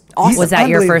 He's awesome. Was that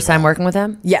your first time working with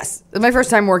him? Yes. It was my first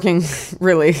time working,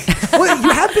 really. Well, you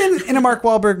have been in a Mark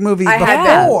Wahlberg movie I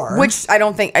had before. been, which I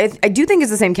don't think, I do think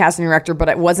it's the same casting director, but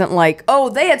it wasn't like, oh,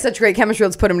 they had such great chemistry,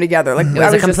 let's put them together. Like, It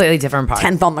was a completely different part.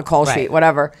 10th on the call Right. sheet,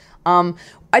 whatever.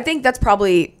 I think that's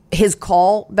probably his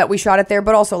call that we shot it there,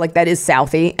 but also like that is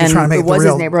Southie, and trying to make it was the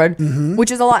his real- neighborhood, which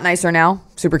is a lot nicer now.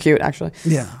 Super cute, actually.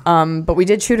 Yeah. But we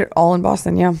did shoot it all in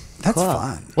Boston. Yeah. That's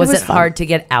fun. Was it fun. hard to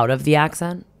get out of the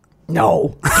accent?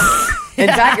 No. In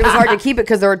fact, it was hard to keep it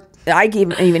because I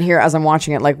even hear as I'm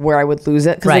watching it, like where I would lose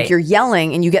it. Because Right. like you're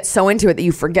yelling and you get so into it that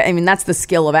you forget. I mean, that's the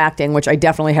skill of acting, which I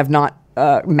definitely have not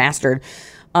mastered.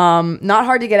 Not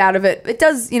hard to get out of it. It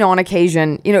does, on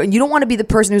occasion, you don't want to be the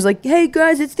person who's like, hey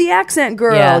guys, it's the accent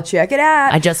girl. Yeah. Check it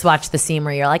out. I just watched the scene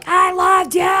where you're like, I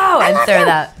loved you, and throw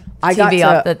that TV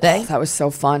off the thing. Oh, that was so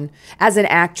fun. As an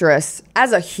actress,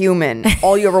 as a human,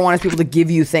 all you ever want is people to give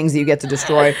you things that you get to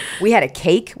destroy. We had a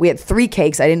cake. We had 3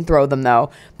 cakes. I didn't throw them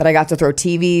though, but I got to throw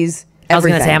TVs. I was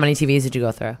going to everything. say, how many TVs did you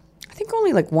go through? I think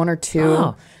only like 1 or 2.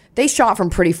 Oh. They shot from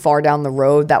pretty far down the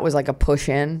road. That was like a push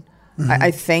in, I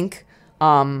think.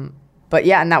 But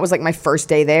yeah, and that was like my first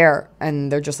day there,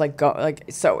 and they're just like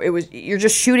so it was, you're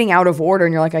just shooting out of order,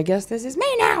 and you're like, I guess this is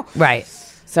me now. Right.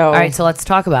 So All right, so let's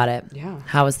talk about it. Yeah.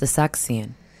 How was the sex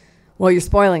scene? Well, you're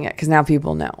spoiling it because now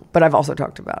people know, but I've also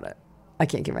talked about it. I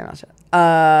can't keep my mouth shut.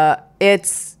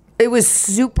 I was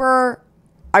super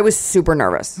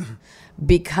nervous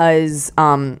because,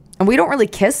 and we don't really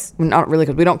kiss, not really,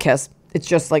 because we don't kiss. It's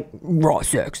just like raw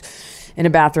sex in a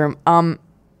bathroom.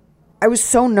 I was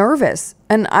so nervous,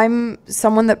 and I'm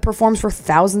someone that performs for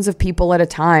thousands of people at a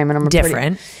time, and I'm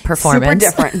Different performance.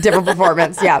 super different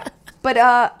performance. Yeah, but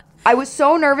I was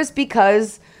so nervous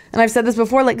because, and I've said this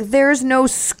before, like there's no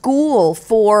school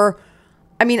for.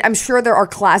 I mean, I'm sure there are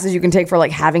classes you can take for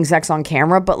like having sex on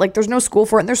camera, but like there's no school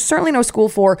for it. And there's certainly no school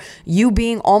for you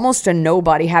being almost a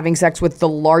nobody having sex with one of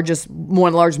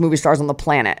the largest movie stars on the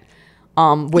planet.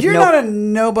 You're not a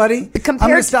nobody. I'm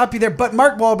going to stop you there. But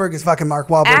Mark Wahlberg is fucking Mark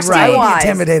Wahlberg. Acting I would wise. be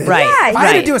intimidated. Right. Yeah, If I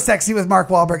had right. to do a sex scene with Mark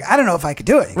Wahlberg, I don't know if I could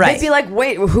do it. Right. They'd be like,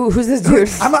 wait, who's this dude?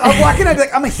 I'm walking in, I'd be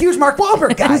like, I'm a huge Mark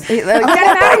Wahlberg guy. Get I'm him a Mark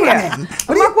out of Wahlberg here. man.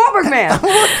 I'm Mark Wahlberg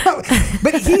man.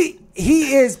 But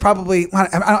he is probably,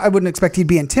 I wouldn't expect he'd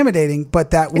be intimidating,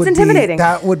 but that would intimidating.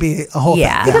 That would be a whole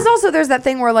Yeah. thing. Because also there's that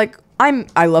thing where like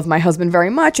I love my husband very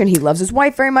much and he loves his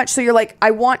wife very much. So you're like,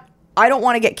 I don't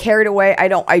want to get carried away.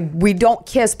 We don't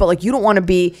kiss, but like you don't want to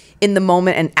be in the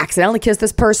moment and accidentally kiss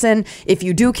this person. If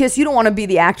you do kiss, you don't want to be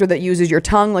the actor that uses your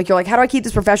tongue. Like you're like, how do I keep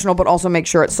this professional, but also make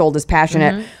sure it's sold as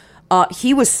passionate?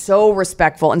 He was so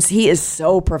respectful and he is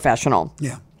so professional.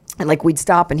 Yeah. And like we'd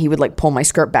stop and he would like pull my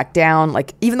skirt back down.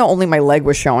 Like even though only my leg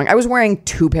was showing, I was wearing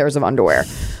 2 pairs of underwear.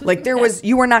 Like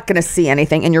you were not going to see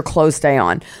anything and your clothes stay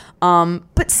on.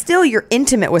 But still you're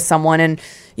intimate with someone. And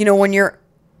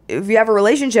if you have a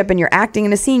relationship and you're acting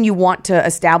in a scene, you want to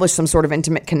establish some sort of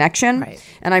intimate connection. Right.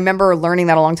 And I remember learning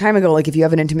that a long time ago. Like if you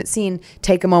have an intimate scene,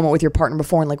 take a moment with your partner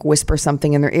before and like whisper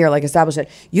something in their ear, like establish it.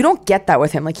 You don't get that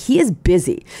with him. Like he is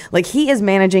busy. Like he is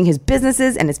managing his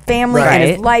businesses and his family and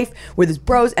his Right. life with his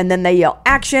bros. And then they yell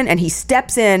action and he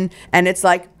steps in and it's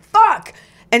like, fuck.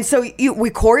 And so we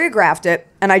choreographed it.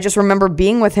 And I just remember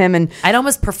being with him and I'd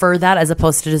almost prefer that as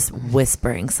opposed to just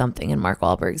whispering something in Mark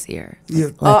Wahlberg's ear.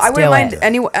 I wouldn't mind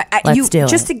anyone. Let's do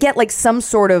just it. to get like some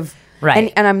sort of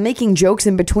Right. And I'm making jokes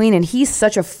in between, and he's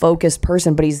such a focused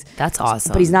person, but that's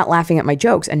awesome. But he's not laughing at my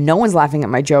jokes, and no one's laughing at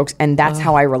my jokes, and that's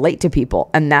how I relate to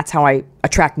people, and that's how I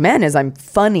attract men. Is I'm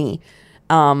funny.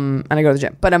 And I go to the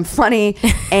gym, but I'm funny,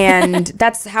 and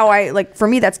that's how for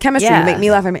me, that's chemistry. Yeah. You make me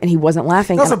laugh, and he wasn't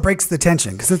laughing. It also breaks the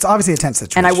tension because it's obviously a tense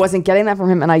situation. And I wasn't getting that from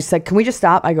him. And I said, can we just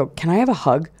stop? I go, can I have a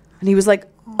hug? And he was like,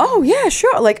 oh, yeah,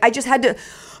 sure. Like, I just had to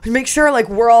make sure, like,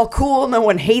 we're all cool. No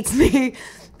one hates me.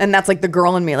 And that's like the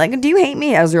girl in me. Like, do you hate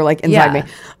me? As you're like inside me.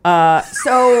 And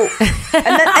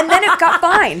then it got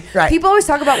fine. Right. People always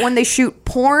talk about when they shoot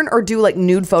porn or do like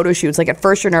nude photo shoots. Like at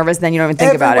first you're nervous, then you don't even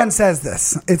think about it. Everyone says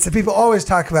this. It's people always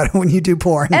talk about it when you do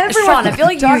porn. Sean, I feel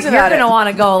like talks you're about going to it. want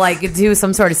to go like do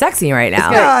some sort of sex scene right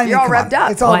now. Yeah, I mean, You're all come revved on.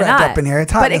 up. It's all Why wrapped not? up in here.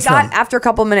 It's hot But in it this got room. after a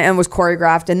couple of minutes and was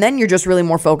choreographed, and then you're just really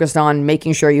more focused on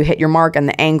making sure you hit your mark and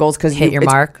the angles because Hit your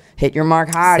mark. hit your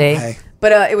mark hard. See?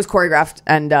 But it was choreographed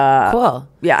and Cool.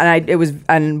 Yeah,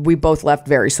 and we both left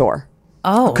very sore.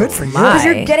 Oh, good for you. my. Because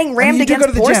you're getting rammed you do against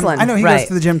go to the porcelain. gym. I know he Right. goes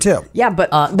to the gym too. Yeah, but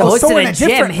Goes so to in the a gym.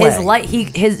 different His way.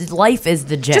 his life is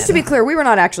the gym. just to be clear, we were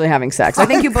not actually having sex. I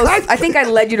think you both. I think I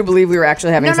led you to believe we were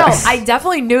actually having no, sex. I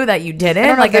definitely knew that you didn't. I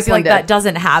don't know Like if I this feel one like did. that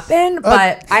doesn't happen,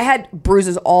 but I had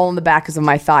bruises all in the backs of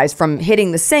my thighs from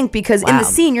hitting the sink because in Wow. the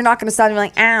scene you're not going to stop and be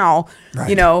like, ow, Right.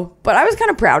 you know. But I was kind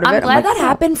of proud of I'm it. glad like, that oh.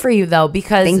 happened for you though,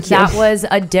 because Thank you. that was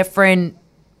a different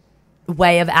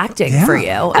way of acting Yeah, for you,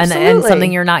 and absolutely.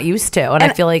 something you're not used to. And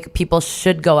I feel like people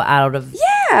should go out of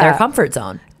their comfort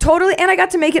zone. Totally, and I got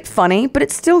to make it funny, but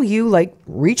it's still you like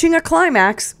reaching a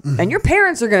climax, and your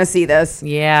parents are going to see this.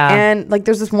 Yeah. And like,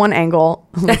 there's this one angle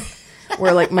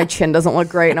where like my chin doesn't look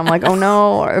great, and I'm like, oh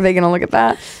no, are they going to look at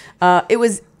that? It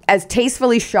was as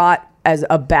tastefully shot as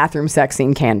a bathroom sex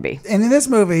scene can be. And in this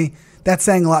movie, that's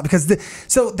saying a lot because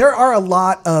so there are a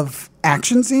lot of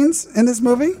action scenes in this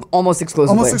movie. Almost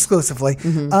exclusively.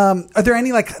 Are there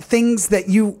any like things that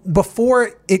you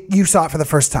before you saw it for the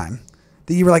first time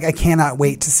that you were like, I cannot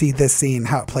wait to see this scene,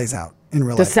 how it plays out in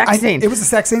real The life? sex scene. It was a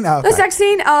sex scene. Oh, okay. The sex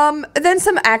scene, then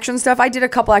some action stuff. I did a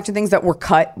couple action things that were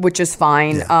cut, which is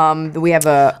fine. We have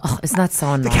a. Oh, isn't that so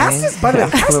annoying? The cast is, by the way,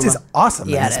 the cast is awesome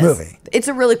in this movie. It's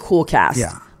a really cool cast.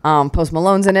 Yeah. Post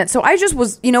Malone's in it. So I just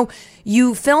was,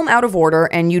 you film out of order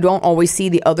and you don't always see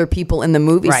the other people in the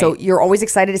movie. Right. So you're always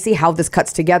excited to see how this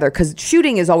cuts together because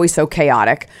shooting is always so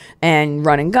chaotic and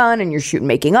run and gun and you're shooting,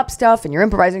 making up stuff and you're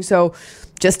improvising. So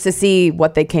just to see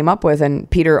what they came up with. And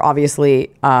Peter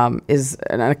obviously is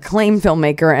an acclaimed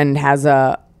filmmaker and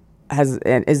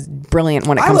is brilliant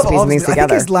when it comes to piecing things I together.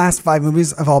 think his last 5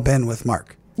 movies have all been with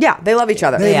Mark. Yeah, they love each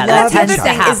other. Yeah, that's the that other tends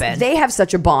thing to is happen. they have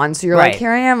such a bond. So you're Right. like,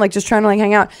 here I am, like just trying to like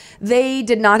hang out. They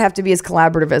did not have to be as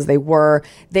collaborative as they were.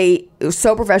 It was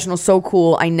so professional, so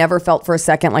cool. I never felt for a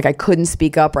second like I couldn't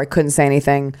speak up or I couldn't say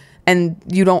anything. And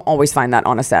you don't always find that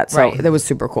on a set. So Right. that was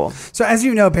super cool. So as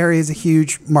you know, Barry is a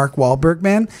huge Mark Wahlberg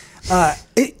man. Mark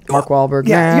Wahlberg,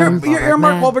 Yeah, man. you're a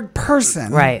Mark man. Wahlberg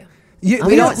person. Right. We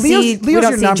don't see your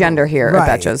number. gender here Right,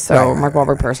 at Betches. So right, Mark right,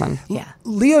 Wahlberg right. person. Yeah.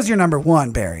 Leo's your number 1,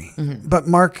 Barry. But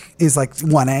Mark is like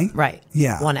 1A. Right.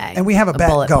 Yeah. 1A. And we have a bet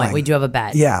bullet going. point. We do have a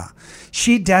bet. Yeah.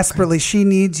 She desperately, she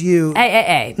needs you.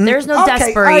 Hey. There's no Okay, all right,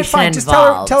 desperation fine. Just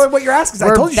involved. tell her what you're asking. I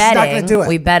We're told you she's not betting. going to do it.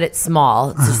 We bet it's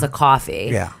small. It's just a coffee.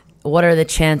 Yeah. What are the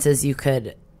chances you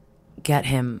could get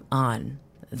him on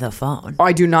the phone?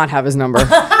 I do not have his number.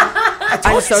 I told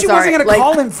I'm you so she sorry. wasn't going to Like,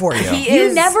 call him for you.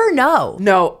 You never know.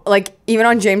 No, like even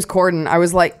on James Corden, I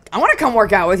was like, I want to come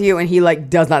work out with you, and he like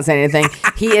does not say anything.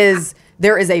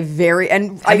 There is a very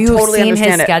and I Have you totally seen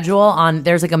understand his it. schedule on?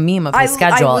 There's like a meme of his I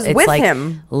schedule. was It's with like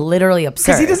him. literally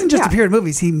absurd. Because he doesn't just appear in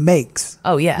movies, he makes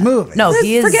movies. No,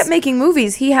 he is. Forget making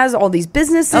movies. He has all these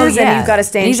businesses, Oh yeah, and you've got to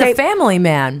stay in He's shape. a family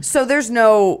man. So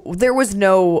there was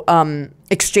no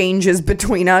exchanges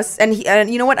between us, and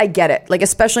you know what? I get it. Like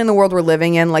especially in the world we're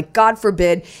living in, like God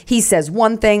forbid he says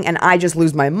one thing and I just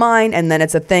lose my mind, and then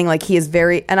it's a thing. Like he is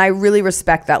and I really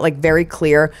respect that. Like very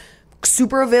clear,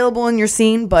 super available in your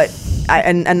scene, but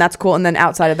and that's cool. And then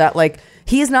outside of that, like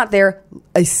he is not there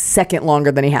a second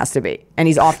longer than he has to be, and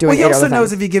he's off doing. Well, he 8 also other knows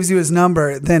things. if he gives you his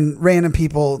number, then random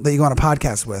people that you go on a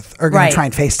podcast with are going Right. to try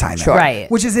and FaceTime him. Sure. Right.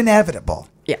 Which is inevitable.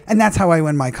 Yeah. And that's how I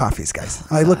win my coffees, guys.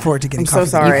 I look forward to getting I'm so coffee.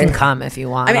 sorry. You can come if you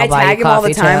want. I mean, I'll buy I you tag him all the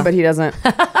coffee, time, too. but he doesn't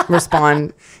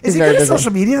respond. Is He's he very good at busy.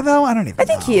 social media, though? I don't even know. I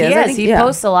think he is. He I is. think, He yeah.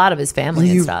 posts a lot of his family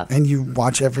and stuff. And you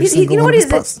watch every You single know one what of his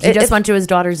is it? posts. He just went to his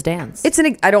daughter's dance.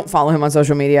 I don't follow him on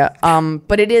social media,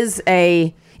 but it's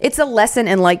a lesson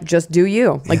in like just do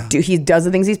you. Like he does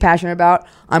the things he's passionate about.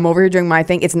 I'm over here doing my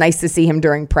thing. It's nice to see him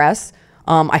during press.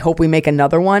 I hope we make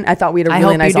another one. I thought we had a I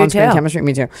really hope nice you do on-screen too. chemistry.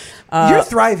 Me too. You're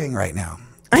thriving right now.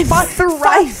 I'm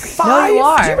thriving. Five? No, you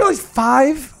are. Do you realize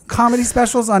 5 comedy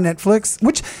specials on Netflix?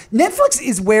 Which Netflix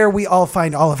is where we all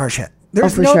find all of our shit.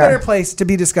 There's for no sure. better place to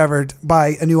be discovered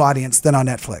by a new audience than on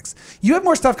Netflix. You have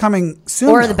more stuff coming soon.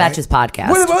 Or though, the right? Betches podcast.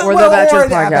 Or the Or Betches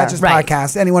the podcast. Betches Right.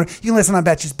 podcast. Anyone you can listen on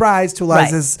Betches Brides to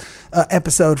Eliza's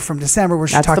episode from December where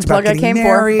she That's talks the plug about I getting came for.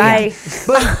 married. Bye.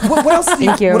 But what else?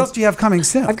 Thank you. What else do you have coming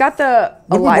soon? I've got the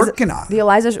What are we Eliza, working on? The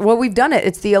Eliza. Well, we've done it.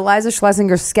 It's the Eliza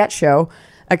Schlesinger sketch show.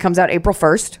 It comes out April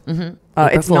 1st.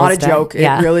 It's Fool's not a Day. joke.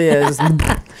 Yeah. It really is.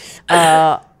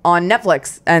 On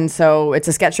Netflix, and so it's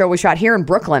a sketch show we shot here in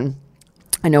Brooklyn.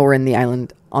 I know we're on the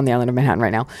island of Manhattan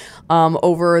right now.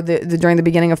 Over during the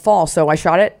beginning of fall, so I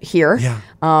shot it here. Yeah.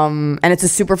 And it's a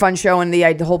super fun show, and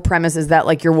the whole premise is that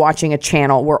like you're watching a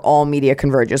channel where all media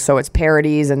converges. So it's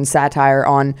parodies and satire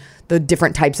on the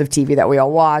different types of TV that we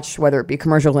all watch, whether it be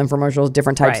commercials, infomercials,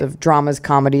 different types Right. of dramas,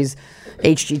 comedies,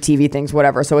 HGTV things,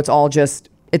 whatever. So it's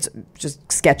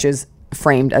just sketches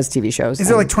framed as TV shows.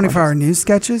 Is it like and 24-hour news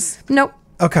sketches? Nope.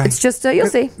 Okay. It's just you'll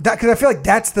see. Because I feel like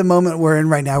that's the moment we're in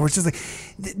right now. We're just like,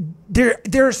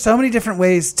 there are so many different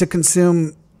ways to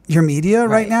consume your media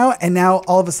right now, and now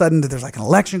all of a sudden there's like an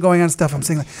election going on and stuff. I'm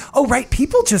saying like, oh right,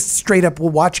 people just straight up will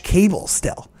watch cable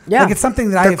still. Yeah. Like it's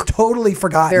something that I have totally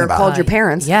forgotten They're about. called your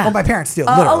parents. Yeah. Well, my parents do.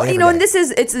 Literally, you know, and it's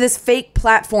this fake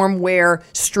platform where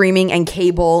streaming and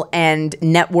cable and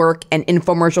network and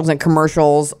infomercials and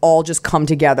commercials all just come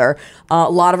together. A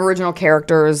lot of original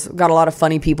characters, got a lot of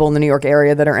funny people in the New York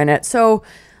area that are in it. So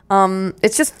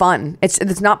it's just fun.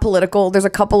 It's not political. There's a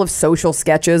couple of social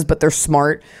sketches, but they're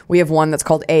smart. We have one that's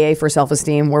called AA for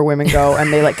self-esteem, where women go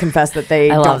and they like confess that they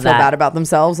don't feel bad about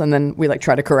themselves, and then we like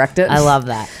try to correct it. I love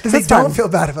that. They don't feel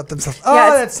bad about themselves. Oh,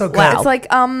 Yeah, that's so good. wow. It's like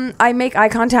I make eye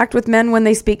contact with men when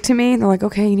they speak to me. They're like,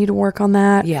 okay, you need to work on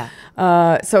that. Yeah.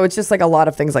 So it's just like a lot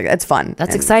of things like that. It's fun.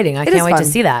 That's And exciting. I it is can't wait to fun.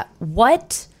 see that.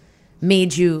 What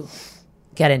made you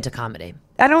get into comedy?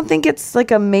 I don't think it's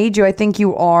like a made you. I think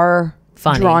you are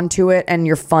Funny. drawn to it and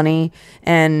you're funny.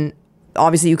 And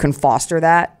obviously you can foster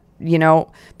that, you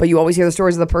know, but you always hear the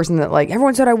stories of the person that like,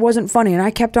 everyone said I wasn't funny and I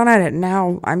kept on at it. And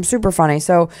now I'm super funny.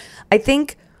 So I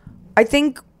think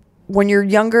when you're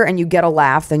younger and you get a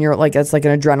laugh, then you're like, it's like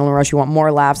an adrenaline rush. You want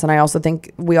more laughs. And I also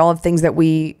think we all have things that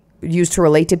we use to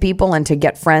relate to people and to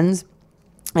get friends.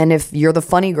 And if you're the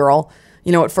funny girl,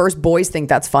 you know, at first boys think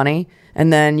that's funny.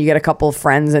 And then you get a couple of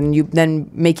friends, and then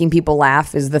making people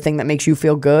laugh is the thing that makes you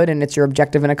feel good. And it's your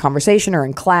objective in a conversation or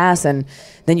in class. And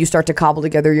then you start to cobble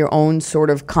together your own sort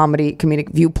of comedic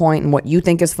viewpoint and what you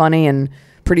think is funny. And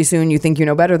pretty soon you think you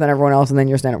know better than everyone else. And then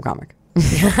you're a stand-up comic.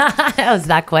 Was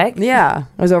that quick? Yeah,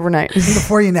 it was overnight.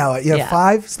 Before you know it, you have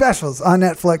 5 specials on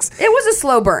Netflix. It was a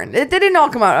slow burn. They didn't all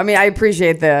come out. I mean, I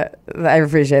appreciate that,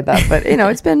 but you know,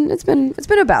 it's been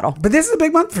a battle. But this is a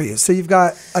big month for you. So you've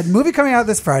got a movie coming out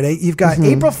this Friday. You've got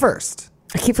April 1st.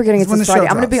 I keep forgetting it's when this the show Friday.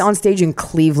 I'm going to be drops. on stage in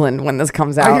Cleveland when this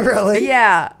comes out. Are you really?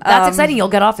 Yeah, That's exciting. You'll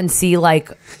get off and see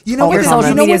like You know all your what? social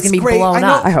You know media is what's going to be great? blown I know,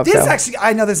 up. I hope this so. actually,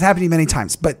 I know this has happened to me many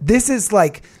times, but this is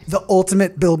like the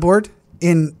ultimate billboard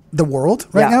in the world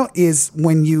right now. Is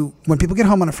when people get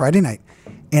home on a Friday night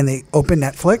and they open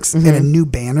Netflix and a new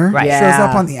banner shows Yeah.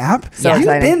 up on the app. So You've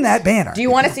exciting. been that banner. Do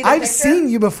you want to see the I've picture? seen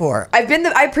you before.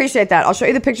 I appreciate that. I'll show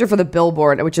you the picture for the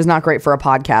billboard, which is not great for a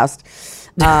podcast.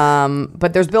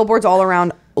 But there's billboards all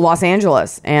around Los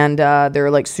Angeles, and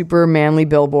they're like super manly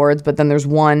billboards. But then there's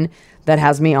one that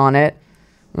has me on it.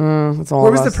 That's all. Where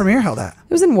of was the us. premiere held at?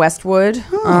 It was in Westwood.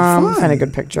 fun. Kind of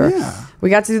good picture. Yeah. We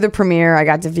got to do the premiere. I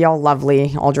got to be all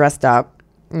lovely, all dressed up,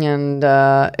 and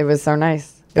it was so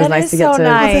nice. It was That nice is to get so to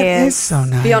nice. That is so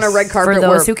nice. be on a red carpet. For those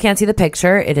where- who can't see the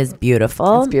picture, it is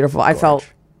beautiful. it's beautiful. I felt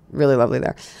really lovely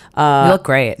there. You look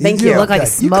great. Thank do you. You look like a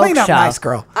good. You smoke clean up show. nice,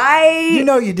 girl. I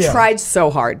know you do. tried so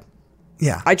hard.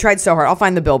 Yeah. I tried so hard. I'll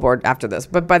find the billboard after this,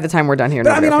 but by the time we're done here,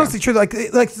 But I it'll mean, be okay. honestly, true. Like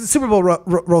the Super Bowl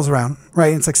rolls around,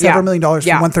 right? It's like several $1 million for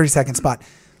Yeah. one 30-second spot.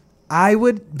 I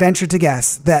would venture to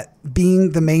guess that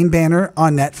being the main banner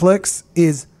on Netflix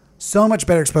is so much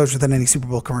better exposure than any Super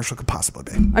Bowl commercial could possibly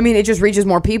be. I mean, it just reaches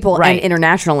more people, Right. and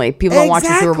internationally, people don't watch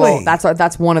the Super Bowl. Exactly.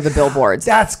 That's one of the billboards.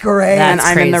 That's great. And That's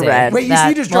I'm in the crazy. red. Wait,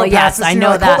 you just drove well, past yes, us I and you're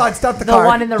know like, that. hold on, stop the car.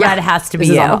 one in the Yeah. red has to be This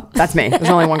is you. all- That's me. There's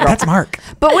only one girl. That's Mark.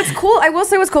 But what's cool, I will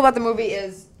say what's cool about the movie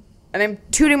is, and I'm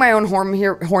tooting my own horn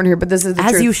here, but this is the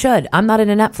As truth. you should. I'm not in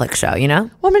a Netflix show, you know?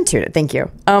 Well, I'm gonna toot it. Thank you.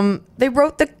 They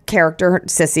wrote the character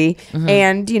Sissy,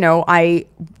 and you know, I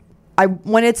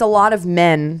when it's a lot of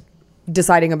men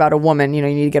deciding about a woman, you know,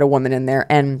 you need to get a woman in there,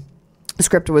 and the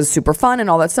script was super fun and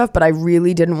all that stuff, but I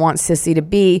really didn't want Sissy to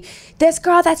be this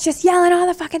girl that's just yelling all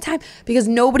the fucking time, because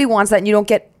nobody wants that, and you don't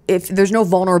get, if there's no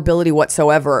vulnerability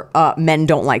whatsoever, men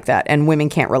don't like that, and women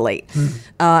can't relate.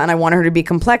 And I wanted her to be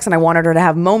complex, and I wanted her to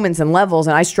have moments and levels,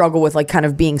 and I struggle with like kind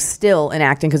of being still in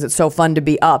acting because it's so fun to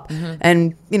be up.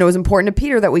 And you know, it was important to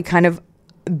Peter that we kind of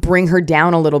bring her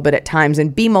down a little bit at times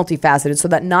and be multifaceted, so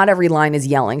that not every line is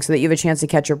yelling, so that you have a chance to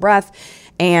catch your breath.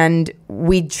 And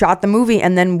we shot the movie,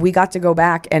 and then we got to go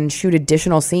back and shoot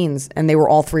additional scenes, and they were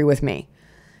all 3 with me.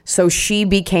 So she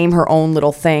became her own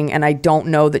little thing, and I don't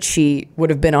know that she would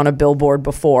have been on a billboard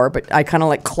before, but I kind of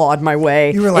like clawed my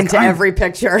way You were like, into I'm- every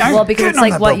picture. Well, because getting it's on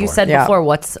like that what you billboard. said Yeah. before.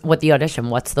 What the audition?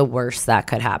 What's the worst that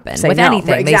could happen Say with no.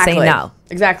 anything? Right, They say no.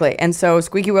 Exactly. And so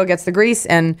Squeaky Wheel gets the grease,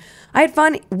 and I had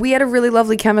fun. We had a really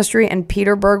lovely chemistry, and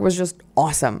Peter Berg was just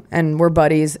awesome, and we're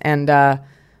buddies. And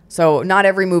so not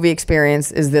every movie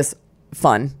experience is this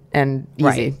fun and easy,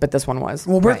 Right. but this one was.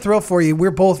 Well, we're thrilled for you.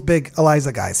 We're both big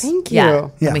Eliza guys. Thank you. Yeah,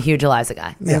 Yeah. I'm a huge Eliza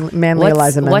guy. Manly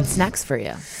Eliza man. What's next for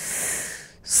you?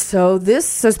 So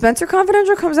Spencer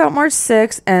Confidential comes out March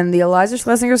 6th, and the Eliza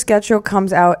Schlesinger sketch show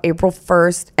comes out April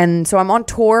 1st. And so I'm on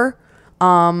tour.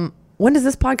 When does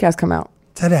this podcast come out?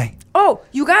 Today. Oh,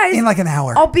 you guys. In like an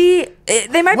hour. I'll be.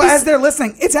 They might Well, be. as they're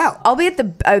listening, it's out. I'll be at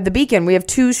the Beacon. We have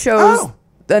 2 shows. Oh.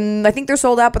 And I think they're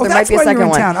sold out, but Oh, there might that's be a why you second were in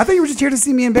one. town. I thought you were just here to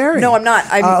see me and Barry. No, I'm not.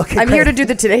 I'm Okay, I'm here to great. do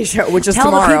the Today Show, which is Tell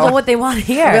tomorrow. the people what they want to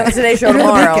hear. I'll be on the Today Show You're at the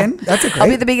tomorrow. Beacon. That's a great. I'll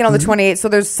be at the Beacon on the 28th. So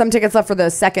there's some tickets left for the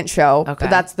second show. Okay. But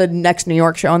that's the next New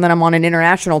York show. And then I'm on an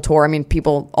international tour. I mean,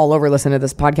 people all over listen to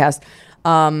this podcast.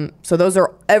 So those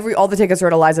are all the tickets are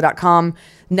at Eliza.com.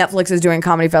 Netflix is doing a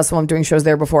comedy festival. I'm doing shows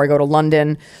there before I go to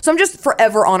London. So I'm just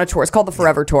forever on a tour. It's called the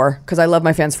Forever Tour because I love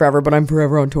my fans forever, but I'm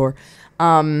forever on tour.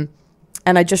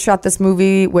 And I just shot this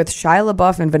movie with Shia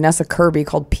LaBeouf and Vanessa Kirby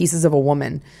called Pieces of a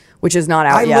Woman, which is not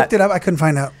out I yet. looked it up. I couldn't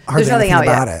find out hardly There's nothing anything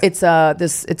out about yet.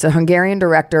 it. It's a Hungarian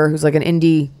director who's like an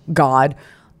indie god,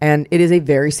 and it is a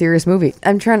very serious movie.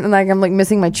 I'm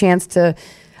missing my chance to.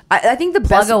 I think the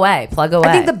Plug away.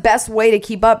 I think the best way to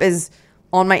keep up is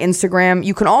on my Instagram.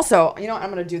 You can also, I'm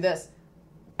going to do this.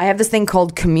 I have this thing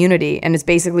called Community, and it's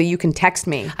basically you can text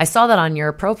me. I saw that on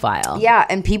your profile. Yeah,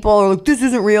 and people are like, "This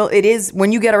isn't real." It is.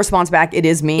 When you get a response back, it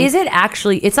is me. Is it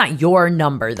actually? It's not your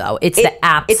number though. It's the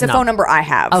app's It's a phone number I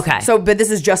have. Okay. So, but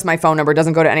this is just my phone number. It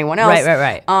doesn't go to anyone else.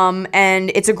 Right.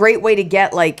 And it's a great way to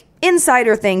get like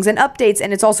insider things and updates,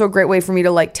 and it's also a great way for me to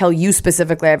like tell you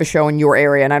specifically I have a show in your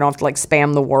area, and I don't have to like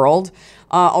spam the world.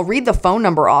 I'll read the phone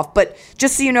number off, but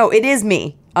just so you know, it is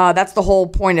me. That's the whole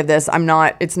point of this.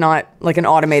 It's not like an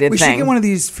automated We thing. should get one of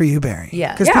these for you, Barry.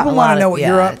 Yeah. Because Yeah, people a want lot to know of- what yeah,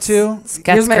 you're up it's- to.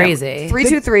 That's crazy.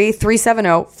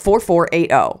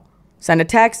 323-370-4480. Send a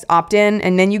text, opt in,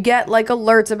 and then you get like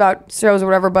alerts about shows or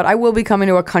whatever. But I will be coming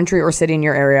to a country or city in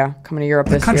your area, coming to Europe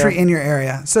this Country year. in your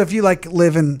area. So if you like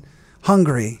live in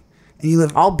Hungary and you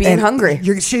live, I'll be in Hungary.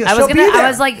 I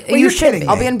was like, you you're should kidding be.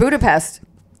 I'll me. be in Budapest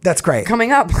That's great.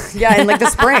 coming up. Yeah, in like the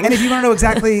spring. And if you want to know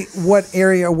exactly what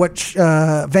area or what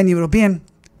venue it'll be in,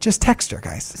 just text her,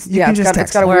 guys. You Yeah, can it's just got- it's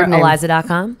text got a her. Or weird name.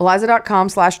 Eliza.com.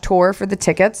 Eliza.com/tour for the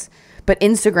tickets. But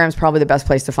Instagram's probably the best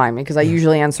place to find me because I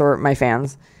usually answer my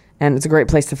fans. And it's a great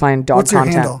place to find dog What's your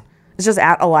content. handle? It's just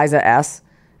at Eliza S.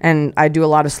 And I do a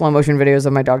lot of slow motion videos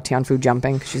of my dog Tianfu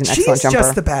jumping. She's an excellent She's jumper.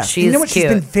 just the best. She's you know what? cute.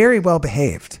 She's been very well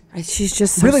behaved. She's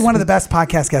just so Really one of sweet. the best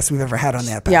podcast guests we've ever had on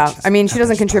that. Yeah, I mean, she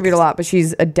doesn't contribute a lot, but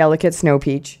she's a delicate snow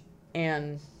peach.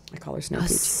 And I call her Snow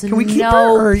Peach. Can we keep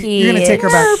her, or you're gonna take her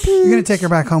back? You're gonna take her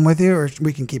back home with you, or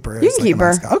we can keep her? You as, can like, a keep her.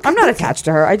 mascot? Okay, I'm not okay. attached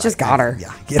to her. I just got her.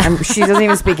 Yeah. She doesn't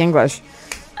even speak English.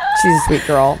 She's a sweet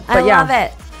girl. But I yeah, love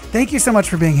it. Thank you so much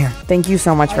for being here. thank you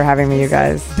so much for having me, you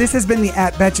guys. This has been the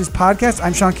At Betches podcast.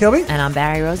 I'm Sean Kilby, And I'm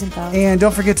Barry Rosenfeld. and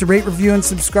don't forget to rate, review, and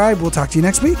subscribe. We'll talk to you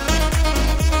next week.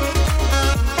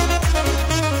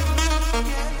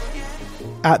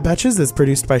 At Betches is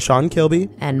produced by Sean Kilby.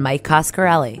 And Mike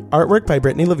Coscarelli. Artwork by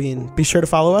Brittany Levine. Be sure to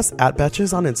follow us at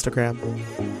Betches on Instagram.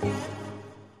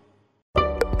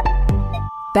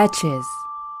 Betches.